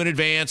you knew in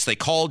advance. They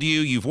called you.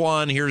 You've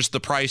won. Here's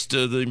the price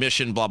to the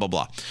admission. Blah blah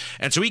blah.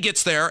 And so he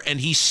gets there and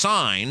he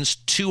signs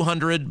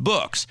 200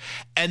 books,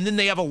 and then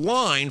they have a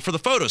line for the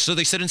photos. So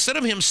they said instead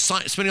of him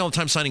spending all the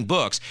time signing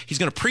books, he's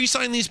going to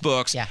pre-sign these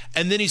books,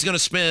 and then he's going to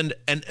spend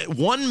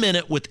 1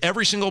 minute with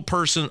every single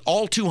person,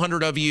 all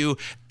 200 of you,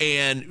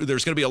 and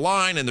there's going to be a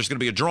line, and there's going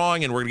to be a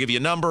drawing, and we're going to give you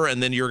a number,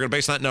 and then you're going to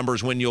base on that number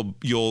is when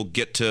you'll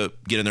get in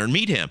there and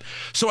meet him.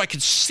 So I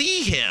could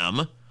see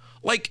him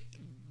like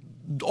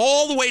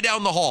all the way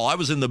down the hall. I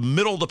was in the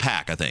middle of the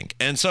pack, I think.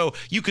 And so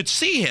you could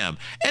see him.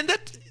 And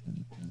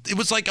it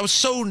was like, I was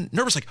so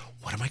nervous, like,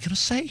 what am I going to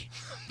say?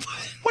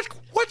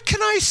 What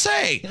can I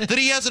say that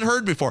he hasn't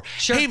heard before?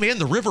 Sure. Hey, man,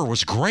 the river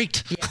was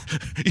great. Yeah.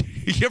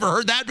 You ever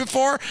heard that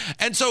before?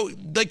 And so,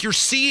 like, you're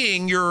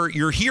seeing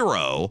your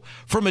hero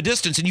from a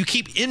distance, and you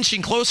keep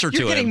inching closer to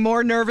him. You're getting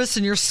more nervous,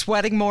 and you're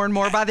sweating more and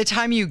more. By the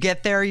time you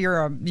get there,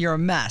 you're a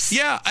mess.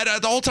 Yeah,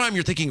 and the whole time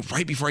you're thinking,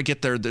 right before I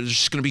get there, there's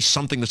just going to be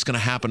something that's going to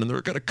happen, and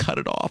they're going to cut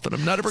it off, and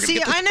I'm not ever going to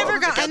get this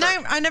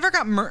I never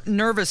got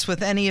nervous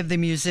with any of the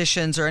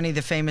musicians or any of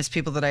the famous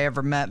people that I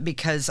ever met,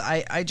 because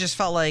I just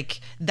felt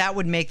like that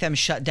would make them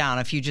shut down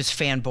if you just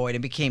fanboyed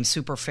and became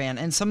super fan.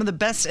 And some of the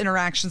best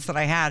interactions that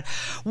I had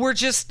were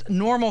just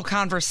normal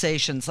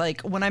conversations. Like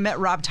when I met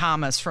Rob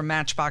Thomas from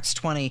Matchbox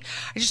 20,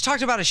 I just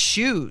talked about his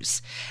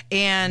shoes,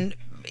 and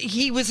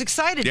he was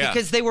excited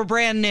because they were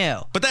brand new.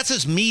 But that's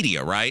as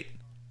media, right?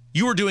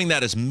 You were doing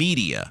that as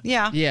media.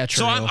 Yeah. Yeah,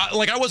 true. So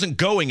I wasn't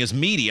going as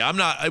media.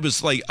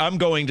 I'm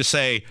going to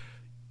say,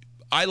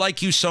 I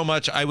like you so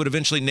much, I would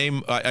eventually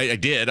name, I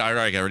did, I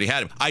already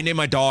had him. I named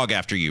my dog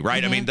after you,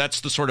 right? Mm-hmm. I mean,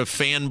 that's the sort of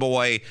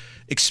fanboy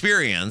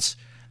experience.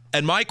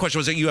 And my question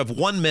was that you have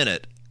 1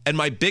 minute, and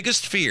my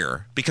biggest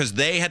fear, because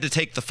they had to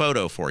take the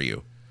photo for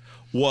you,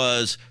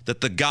 was that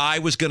the guy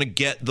was going to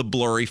get the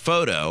blurry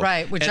photo.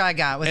 Right, which I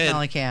got with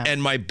Mellencamp.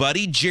 And my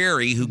buddy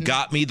Jerry, who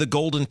got me the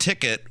golden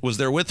ticket, was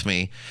there with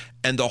me.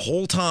 And the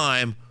whole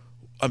time,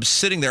 I'm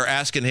sitting there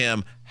asking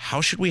him,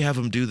 how should we have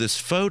him do this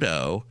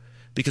photo?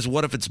 Because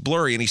what if it's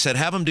blurry? And he said,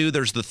 have him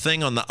there's the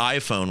thing on the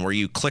iPhone where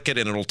you click it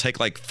and it'll take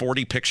like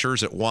 40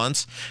 pictures at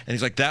once. And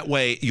he's like, that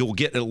way you'll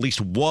get at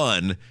least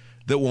one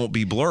that won't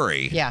be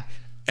blurry. Yeah.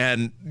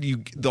 And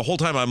the whole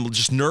time I'm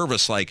just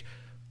nervous, like,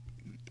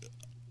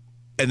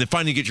 and then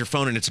finally you get your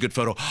phone and it's a good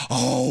photo.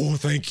 Oh,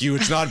 thank you.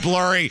 It's not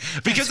blurry.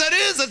 Because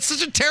that's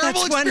such a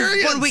terrible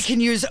experience. One we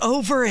can use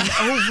over and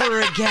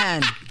over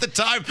again. At the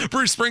time,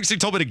 Bruce Springsteen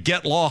told me to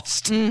get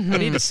lost. Mm-hmm. I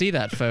need to see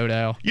that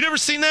photo. You never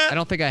seen that? I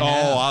don't think I have.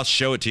 Oh, I'll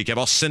show it to you, Kev.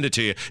 I'll send it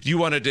to you. Do you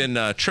want it in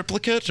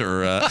triplicate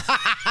or?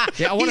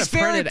 Yeah, I want He's to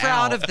print very it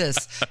proud out. of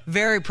this.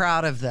 Very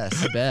proud of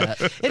this. I bet.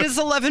 It is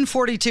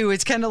 11:42.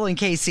 It's Kendall and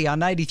Casey on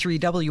 93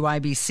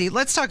 WIBC.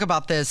 Let's talk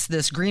about this.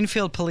 This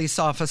Greenfield police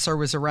officer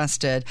was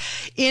arrested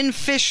in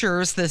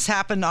Fishers. This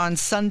happened on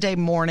Sunday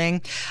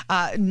morning.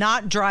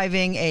 Not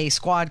driving a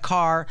squad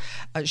car.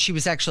 She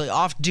was actually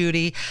off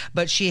duty,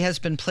 but she has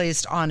been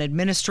placed on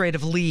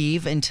administrative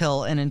leave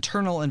until an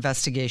internal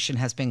investigation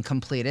has been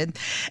completed.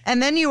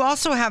 And then you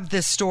also have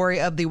this story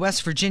of the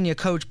West Virginia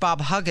coach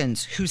Bob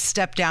Huggins, who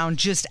stepped down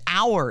just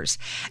hours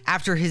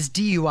after his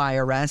DUI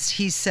arrest.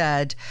 He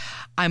said,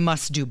 I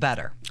must do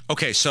better.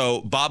 Okay,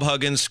 so Bob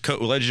Huggins,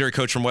 legendary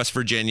coach from West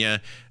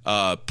Virginia,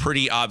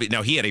 pretty obvious.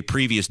 Now, he had a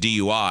previous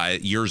DUI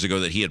years ago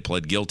that he had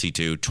pled guilty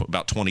to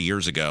about 20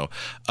 years ago,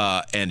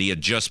 and he had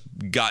just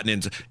gotten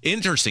into,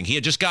 interesting, he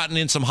had just gotten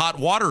in some hot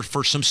water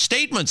for some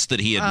statements that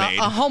he had made.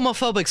 A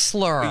homophobic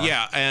slur.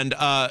 Yeah,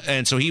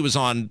 and so he was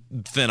on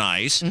thin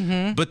ice,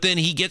 but then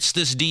he gets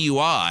this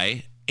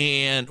DUI,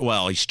 and,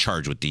 well, he's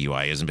charged with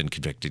DUI. He hasn't been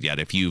convicted yet,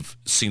 if you've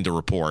seen the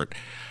report.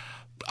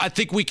 I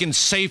think we can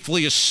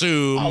safely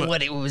assume. Oh,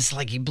 what it was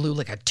like, he blew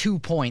like a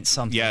 2-point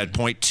something. Yeah,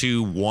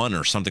 0.21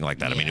 or something like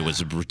that. Yeah. I mean, it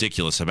was a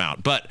ridiculous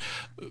amount. But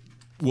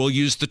we'll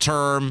use the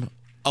term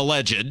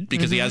alleged,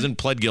 because he hasn't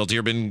pled guilty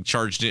or been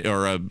charged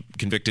or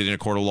convicted in a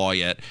court of law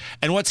yet.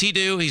 And what's he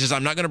do? He says,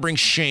 I'm not going to bring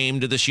shame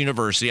to this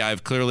university. I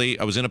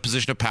was in a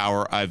position of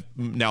power. I've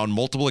now on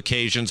multiple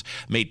occasions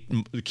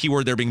made, the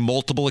keyword there being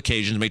multiple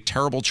occasions, made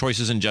terrible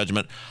choices in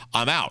judgment.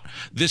 I'm out.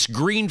 This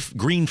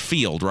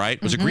Greenfield,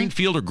 right? Was it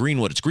Greenfield or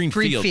Greenwood? It's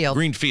Greenfield.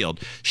 Greenfield.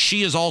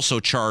 She is also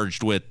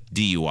charged with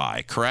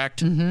DUI,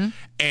 correct?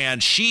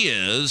 And she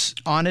is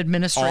on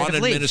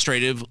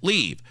administrative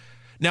leave.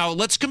 Now,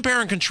 let's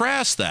compare and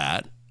contrast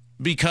that,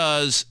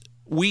 because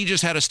we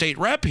just had a state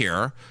rep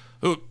here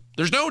who,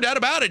 there's no doubt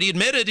about it, he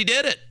admitted he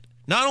did it.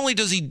 Not only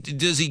does he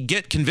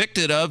get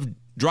convicted of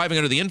driving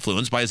under the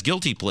influence by his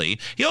guilty plea,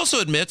 he also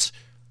admits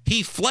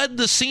he fled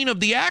the scene of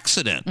the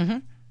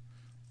accident.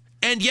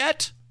 And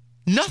yet,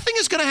 nothing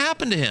is going to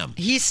happen to him.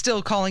 He's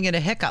still calling it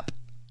a hiccup.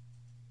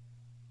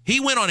 He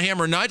went on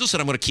Hammer and Nigel, said,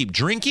 I'm going to keep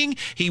drinking.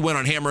 He went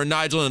on Hammer and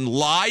Nigel and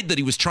lied that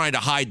he was trying to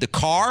hide the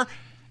car.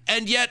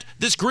 And yet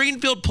this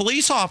Greenfield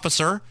police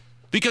officer,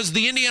 because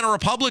the Indiana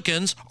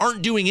Republicans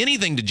aren't doing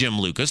anything to Jim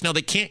Lucas. Now,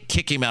 they can't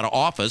kick him out of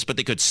office, but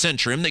they could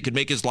censure him. They could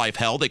make his life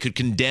hell. They could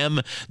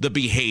condemn the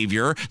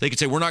behavior. They could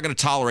say, we're not going to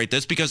tolerate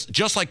this, because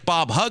just like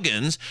Bob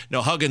Huggins,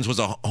 now Huggins was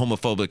a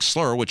homophobic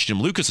slur, which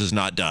Jim Lucas has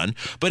not done,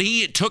 but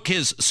he took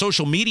his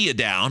social media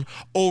down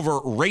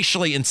over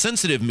racially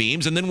insensitive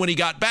memes. And then when he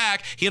got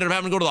back, he ended up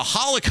having to go to the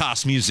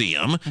Holocaust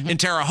Museum in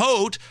Terre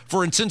Haute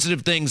for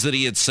insensitive things that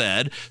he had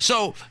said.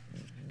 So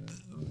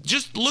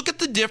just look at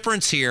the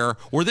difference here,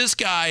 where this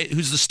guy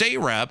who's the state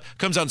rep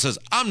comes out and says,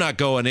 I'm not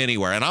going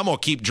anywhere and I'm going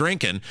to keep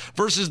drinking,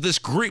 versus this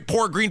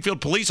poor Greenfield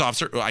police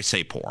officer. I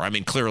say poor. I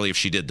mean, clearly, if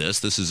she did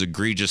this is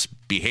egregious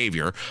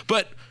behavior.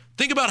 But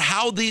think about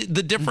how the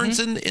difference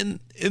in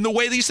the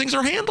way these things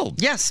are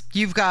handled. Yes,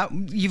 you've got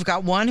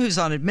one who's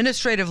on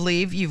administrative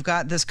leave. You've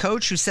got this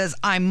coach who says,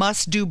 I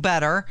must do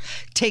better,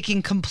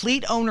 taking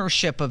complete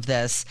ownership of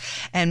this.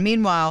 And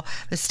meanwhile,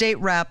 the state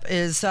rep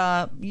is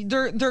they're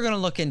going to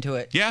look into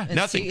it. Yeah, and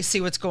nothing.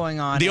 See what's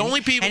going on. The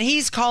only people, and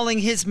he's calling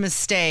his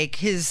mistake,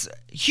 his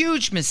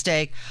huge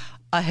mistake,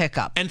 a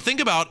hiccup. And think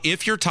about,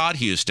 if you're Todd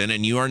Houston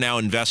and you are now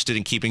invested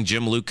in keeping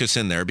Jim Lucas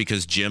in there,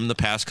 because Jim, the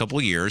past couple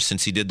of years,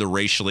 since he did the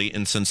racially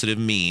insensitive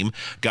meme,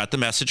 got the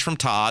message from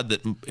Todd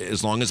that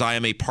as long as I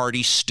am a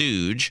party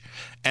stooge,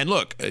 and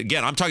look,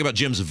 again, I'm talking about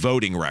Jim's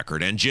voting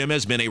record, and Jim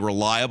has been a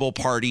reliable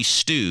party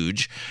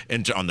stooge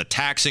and on the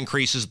tax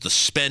increases, the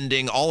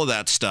spending, all of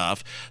that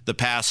stuff the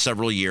past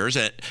several years.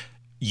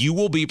 You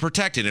will be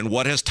protected. And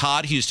what has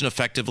Todd Houston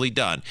effectively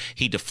done?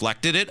 He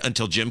deflected it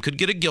until Jim could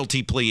get a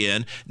guilty plea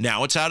in.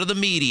 Now it's out of the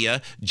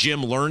media.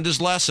 Jim learned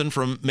his lesson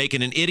from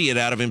making an idiot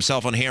out of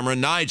himself on Hammer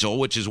and Nigel,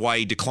 which is why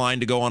he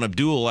declined to go on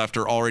Abdul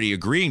after already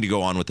agreeing to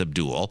go on with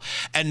Abdul.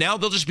 And now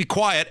they'll just be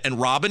quiet,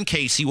 and Rob and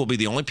Casey will be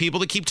the only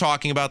people that keep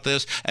talking about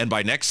this. And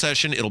by next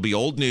session, it'll be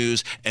old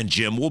news, and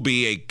Jim will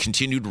be a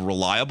continued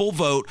reliable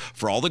vote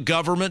for all the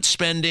government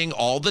spending,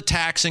 all the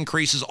tax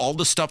increases, all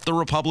the stuff the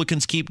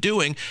Republicans keep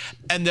doing,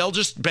 and they'll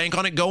just bank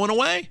on it going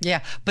away.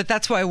 Yeah, but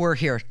that's why we're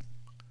here.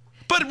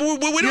 But we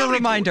don't have a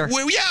reminder.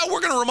 We're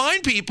going to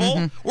remind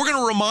people. We're going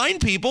to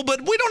remind people,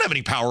 but we don't have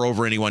any power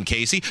over anyone,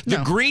 Casey.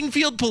 The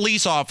Greenfield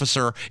police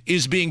officer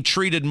is being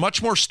treated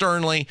much more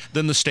sternly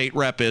than the state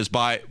rep is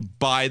by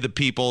the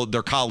people,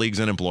 their colleagues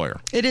and employer.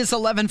 It is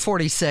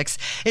 11:46.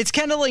 It's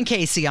Kendall and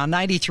Casey on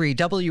 93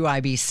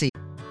 WIBC.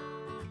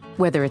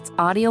 Whether it's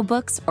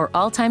audiobooks or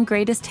all-time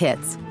greatest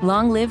hits,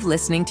 long live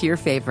listening to your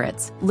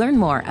favorites. Learn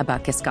more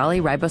about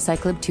Kisqali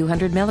Ribociclib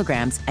 200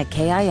 milligrams at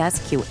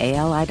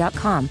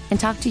KISQALI.com and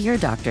talk to your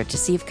doctor to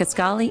see if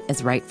Kisqali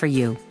is right for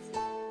you.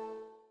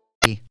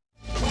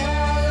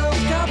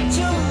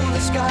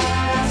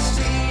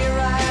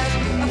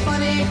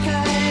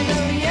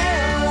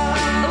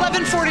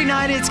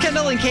 11:49. It's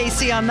Kendall and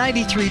Casey on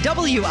 93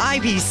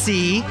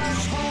 WIBC.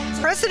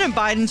 President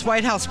Biden's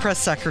White House press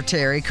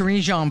secretary, Karine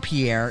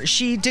Jean-Pierre,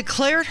 she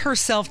declared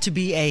herself to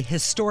be a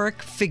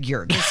historic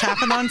figure. This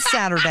happened on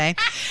Saturday.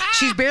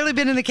 She's barely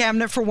been in the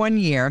cabinet for 1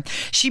 year.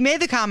 She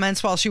made the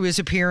comments while she was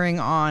appearing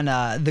on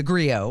The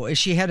Griot.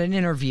 She had an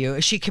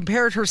interview. She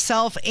compared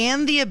herself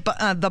and the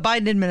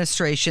Biden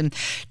administration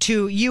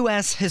to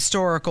U.S.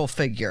 historical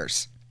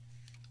figures.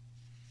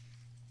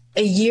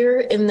 A year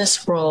in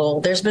this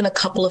role, there's been a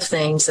couple of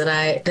things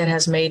that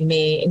has made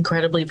me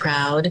incredibly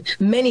proud.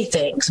 Many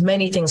things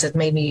that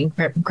made me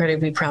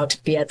incredibly proud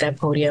to be at that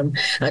podium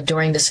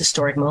during this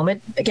historic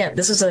moment. Again,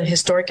 this is a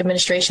historic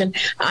administration.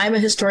 I'm a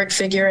historic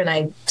figure, and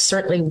I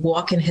certainly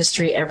walk in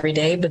history every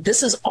day. But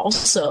this is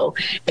also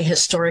a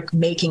historic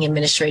making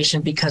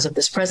administration because of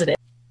this president.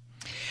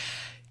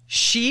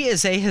 She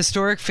is a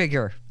historic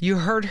figure. You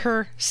heard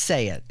her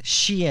say it.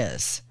 She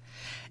is.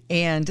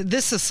 And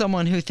this is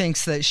someone who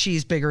thinks that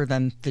she's bigger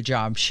than the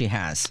job she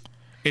has.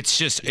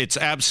 It's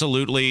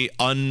absolutely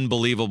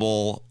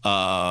unbelievable.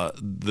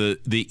 The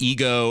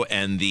ego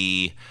and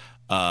the,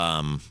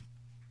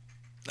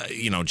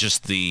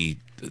 just the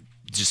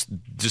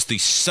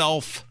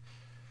self,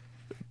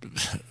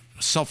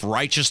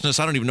 self-righteousness.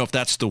 I don't even know if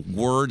that's the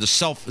word. The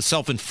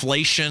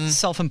self-inflation.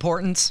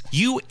 Self-importance.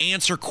 You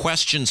answer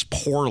questions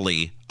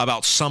poorly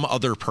about some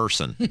other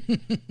person.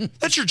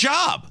 That's your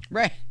job.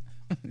 Right.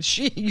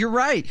 You're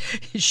right.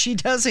 She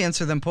does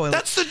answer them poorly.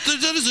 That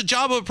is the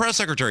job of a press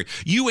secretary.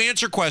 You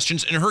answer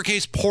questions, in her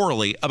case,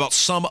 poorly about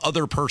some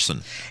other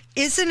person.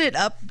 Isn't it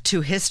up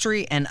to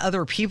history and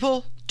other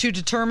people to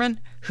determine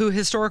who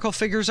historical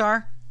figures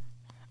are?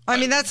 I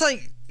mean, that's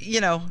like,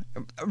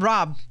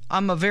 Rob,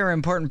 I'm a very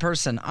important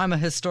person. I'm a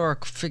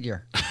historic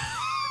figure.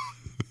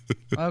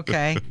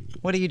 Okay.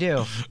 What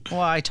do?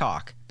 Well, I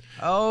talk.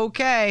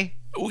 Okay.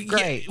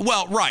 Great. Yeah,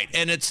 well, right.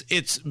 And it's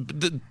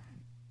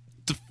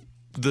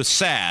the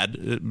sad,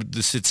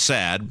 it's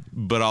sad,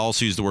 but I'll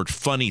also use the word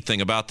funny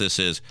thing about this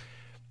is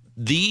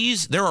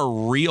there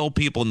are real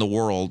people in the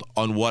world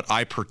on what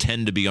I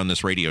pretend to be on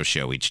this radio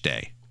show each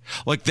day.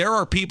 Like, there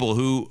are people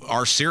who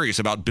are serious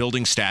about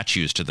building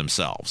statues to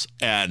themselves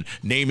and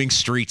naming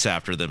streets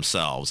after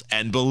themselves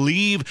and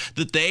believe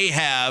that they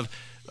have.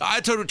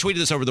 I tweeted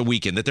this over the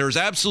weekend, that there's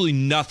absolutely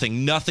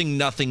nothing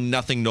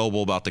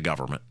noble about the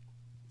government.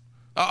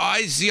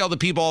 I see all the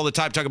people all the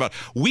time talking about,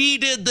 we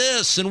did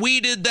this and we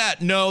did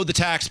that. No, the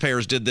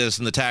taxpayers did this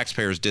and the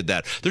taxpayers did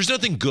that. There's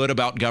nothing good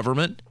about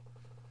government.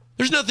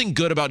 There's nothing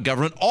good about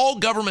government. All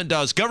government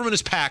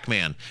is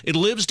Pac-Man. It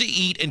lives to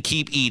eat and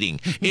keep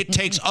eating. It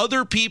takes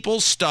other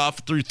people's stuff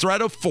through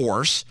threat of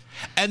force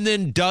and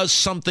then does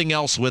something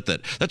else with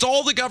it. That's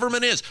all the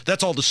government is.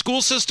 That's all the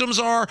school systems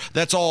are.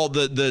 That's all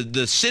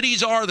the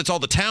cities are. That's all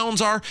the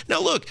towns are. Now,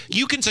 look,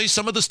 you can say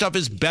some of the stuff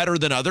is better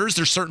than others.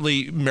 There's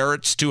certainly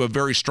merits to a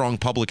very strong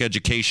public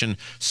education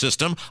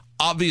system.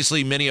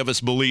 Obviously, many of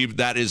us believe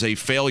that is a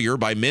failure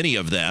by many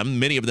of them.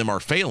 Many of them are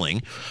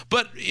failing.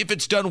 But if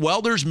it's done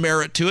well, there's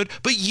merit to it.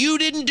 But you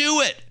didn't do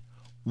it.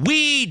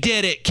 We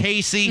did it,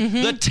 Casey.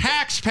 Mm-hmm. The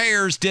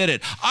taxpayers did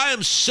it. I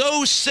am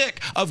so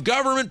sick of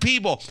government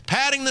people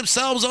patting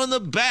themselves on the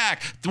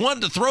back,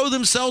 wanting to throw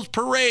themselves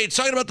parades,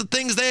 talking about the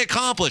things they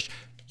accomplished.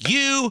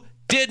 You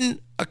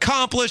didn't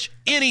accomplish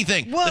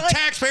anything. Well, the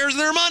taxpayers and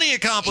their money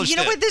accomplished it.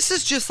 You know what? This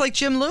is just like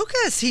Jim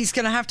Lucas. He's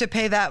going to have to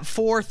pay that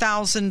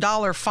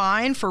 $4,000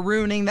 fine for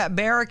ruining that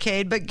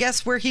barricade. But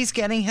guess where he's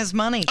getting his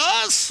money?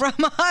 Us! From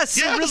us.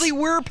 Yes. So really,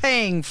 we're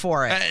paying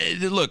for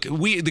it. Look,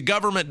 the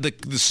government,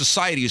 the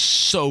society is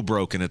so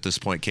broken at this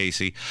point,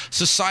 Casey.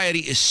 Society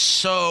is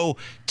so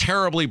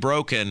terribly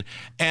broken.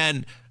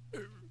 And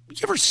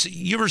you ever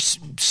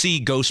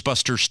see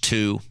Ghostbusters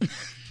 2?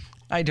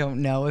 I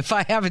don't know. If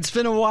I have, it's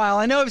been a while.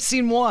 I know I've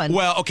seen one.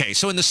 Well, okay.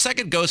 So in the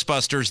second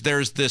Ghostbusters,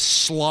 there's this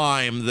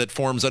slime that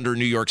forms under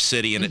New York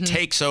City, and it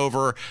takes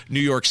over New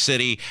York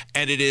City,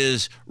 and it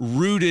is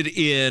rooted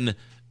in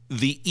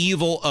the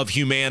evil of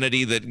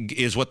humanity that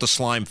is what the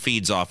slime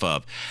feeds off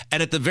of.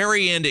 And at the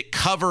very end, it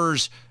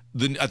covers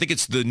I think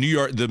it's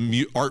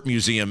the Art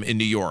Museum in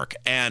New York,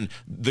 and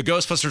the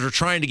Ghostbusters are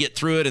trying to get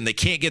through it, and they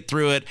can't get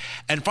through it.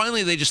 And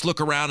finally, they just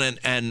look around,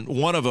 and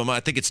one of them, I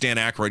think it's Dan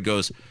Aykroyd,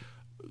 goes,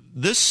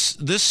 This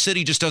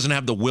city just doesn't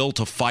have the will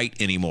to fight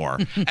anymore.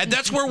 And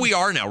that's where we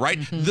are now, right?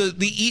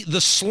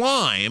 The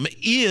slime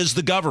is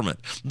the government.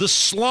 The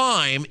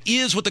slime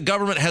is what the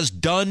government has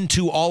done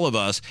to all of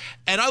us.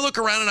 And I look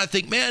around and I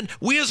think, man,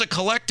 we as a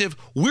collective,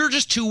 we're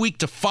just too weak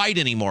to fight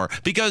anymore,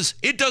 because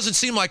it doesn't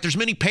seem like there's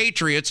many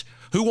patriots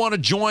who want to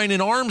join in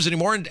arms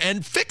anymore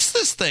and fix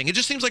this thing. It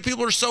just seems like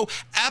people are so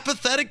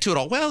apathetic to it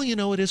all. Well,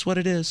 it is what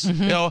it is.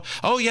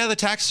 Oh, yeah, the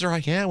taxes are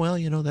high. Yeah, well,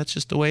 that's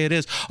just the way it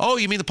is. Oh,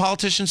 you mean the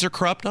politicians are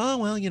corrupt? Oh,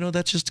 well,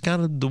 that's just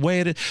kind of the way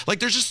it is.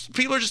 Like,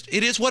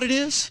 it is what it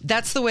is.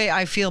 That's the way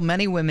I feel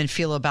many women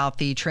feel about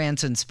the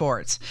trans in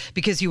sports,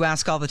 because you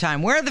ask all the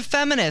time, where are the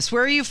feminists?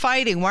 Where are you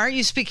fighting? Why aren't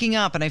you speaking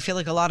up? And I feel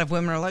like a lot of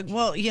women are like,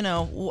 well,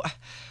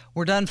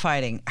 we're done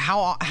fighting.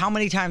 How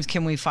many times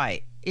can we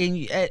fight?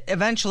 And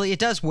eventually it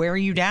does wear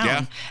you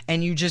down,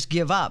 and you just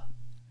give up.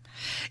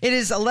 It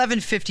is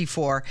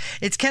 11:54.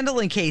 It's Kendall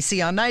and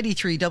Casey on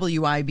 93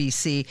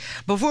 WIBC.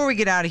 Before we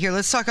get out of here,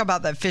 let's talk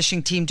about that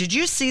fishing team. Did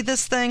you see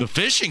this thing? The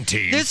fishing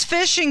team? This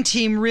fishing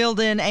team reeled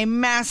in a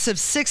massive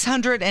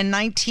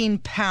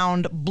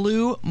 619-pound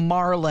blue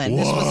marlin.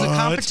 What? This was a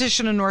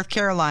competition in North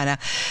Carolina.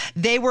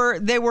 They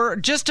were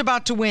just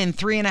about to win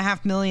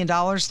 $3.5 million,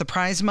 the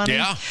prize money.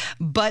 Yeah.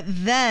 But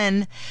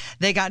then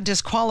they got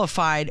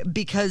disqualified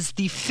because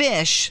the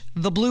fish,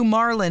 the blue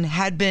marlin,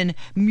 had been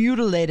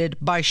mutilated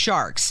by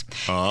sharks.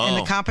 Oh. And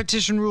the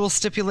competition rules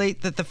stipulate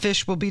that the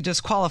fish will be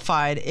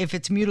disqualified if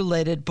it's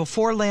mutilated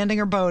before landing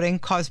or boating,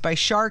 caused by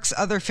sharks,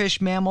 other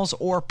fish, mammals,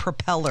 or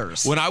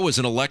propellers. When I was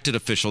an elected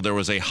official, there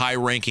was a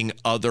high-ranking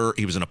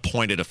he was an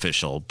appointed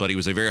official, but he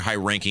was a very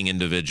high-ranking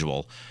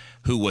individual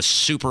who was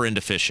super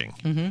into fishing.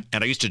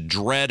 And I used to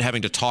dread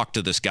having to talk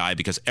to this guy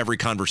because every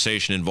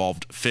conversation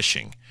involved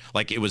fishing.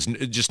 Like, it was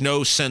just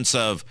no sense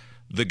of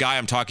the guy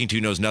I'm talking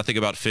to knows nothing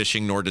about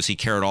fishing, nor does he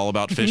care at all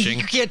about fishing.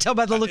 You can't tell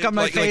by the look on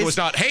my face. Like it was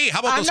not, hey, how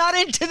about I'm not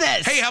into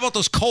this. Hey, how about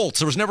those Colts?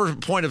 There was never a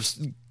point of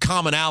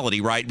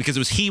commonality, right?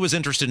 Because he was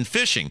interested in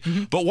fishing.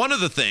 Mm-hmm. But one of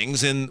the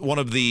things in one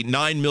of the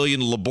 9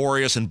 million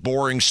laborious and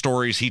boring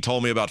stories he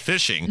told me about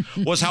fishing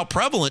was how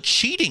prevalent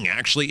cheating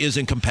actually is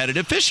in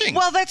competitive fishing.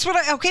 Well, that's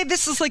what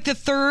this is like the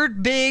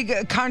third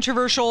big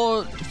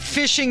controversial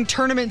fishing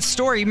tournament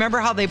story. Remember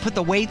how they put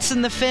the weights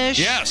in the fish?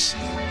 Yes.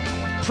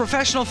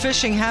 Professional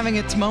fishing having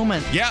its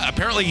moment. Yeah,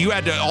 apparently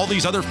all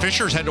these other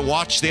fishers had to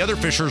watch the other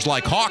fishers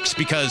like hawks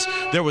because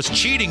there was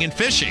cheating in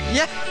fishing.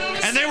 Yeah.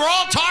 And they were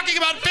all talking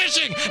about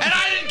fishing, and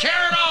I didn't care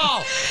at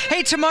all.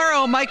 Hey,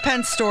 tomorrow, Mike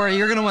Pence story.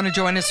 You're going to want to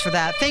join us for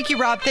that. Thank you,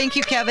 Rob. Thank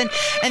you, Kevin.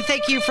 And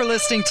thank you for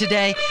listening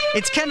today.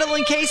 It's Kendall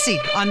and Casey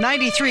on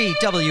 93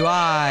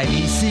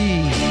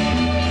 WIBC.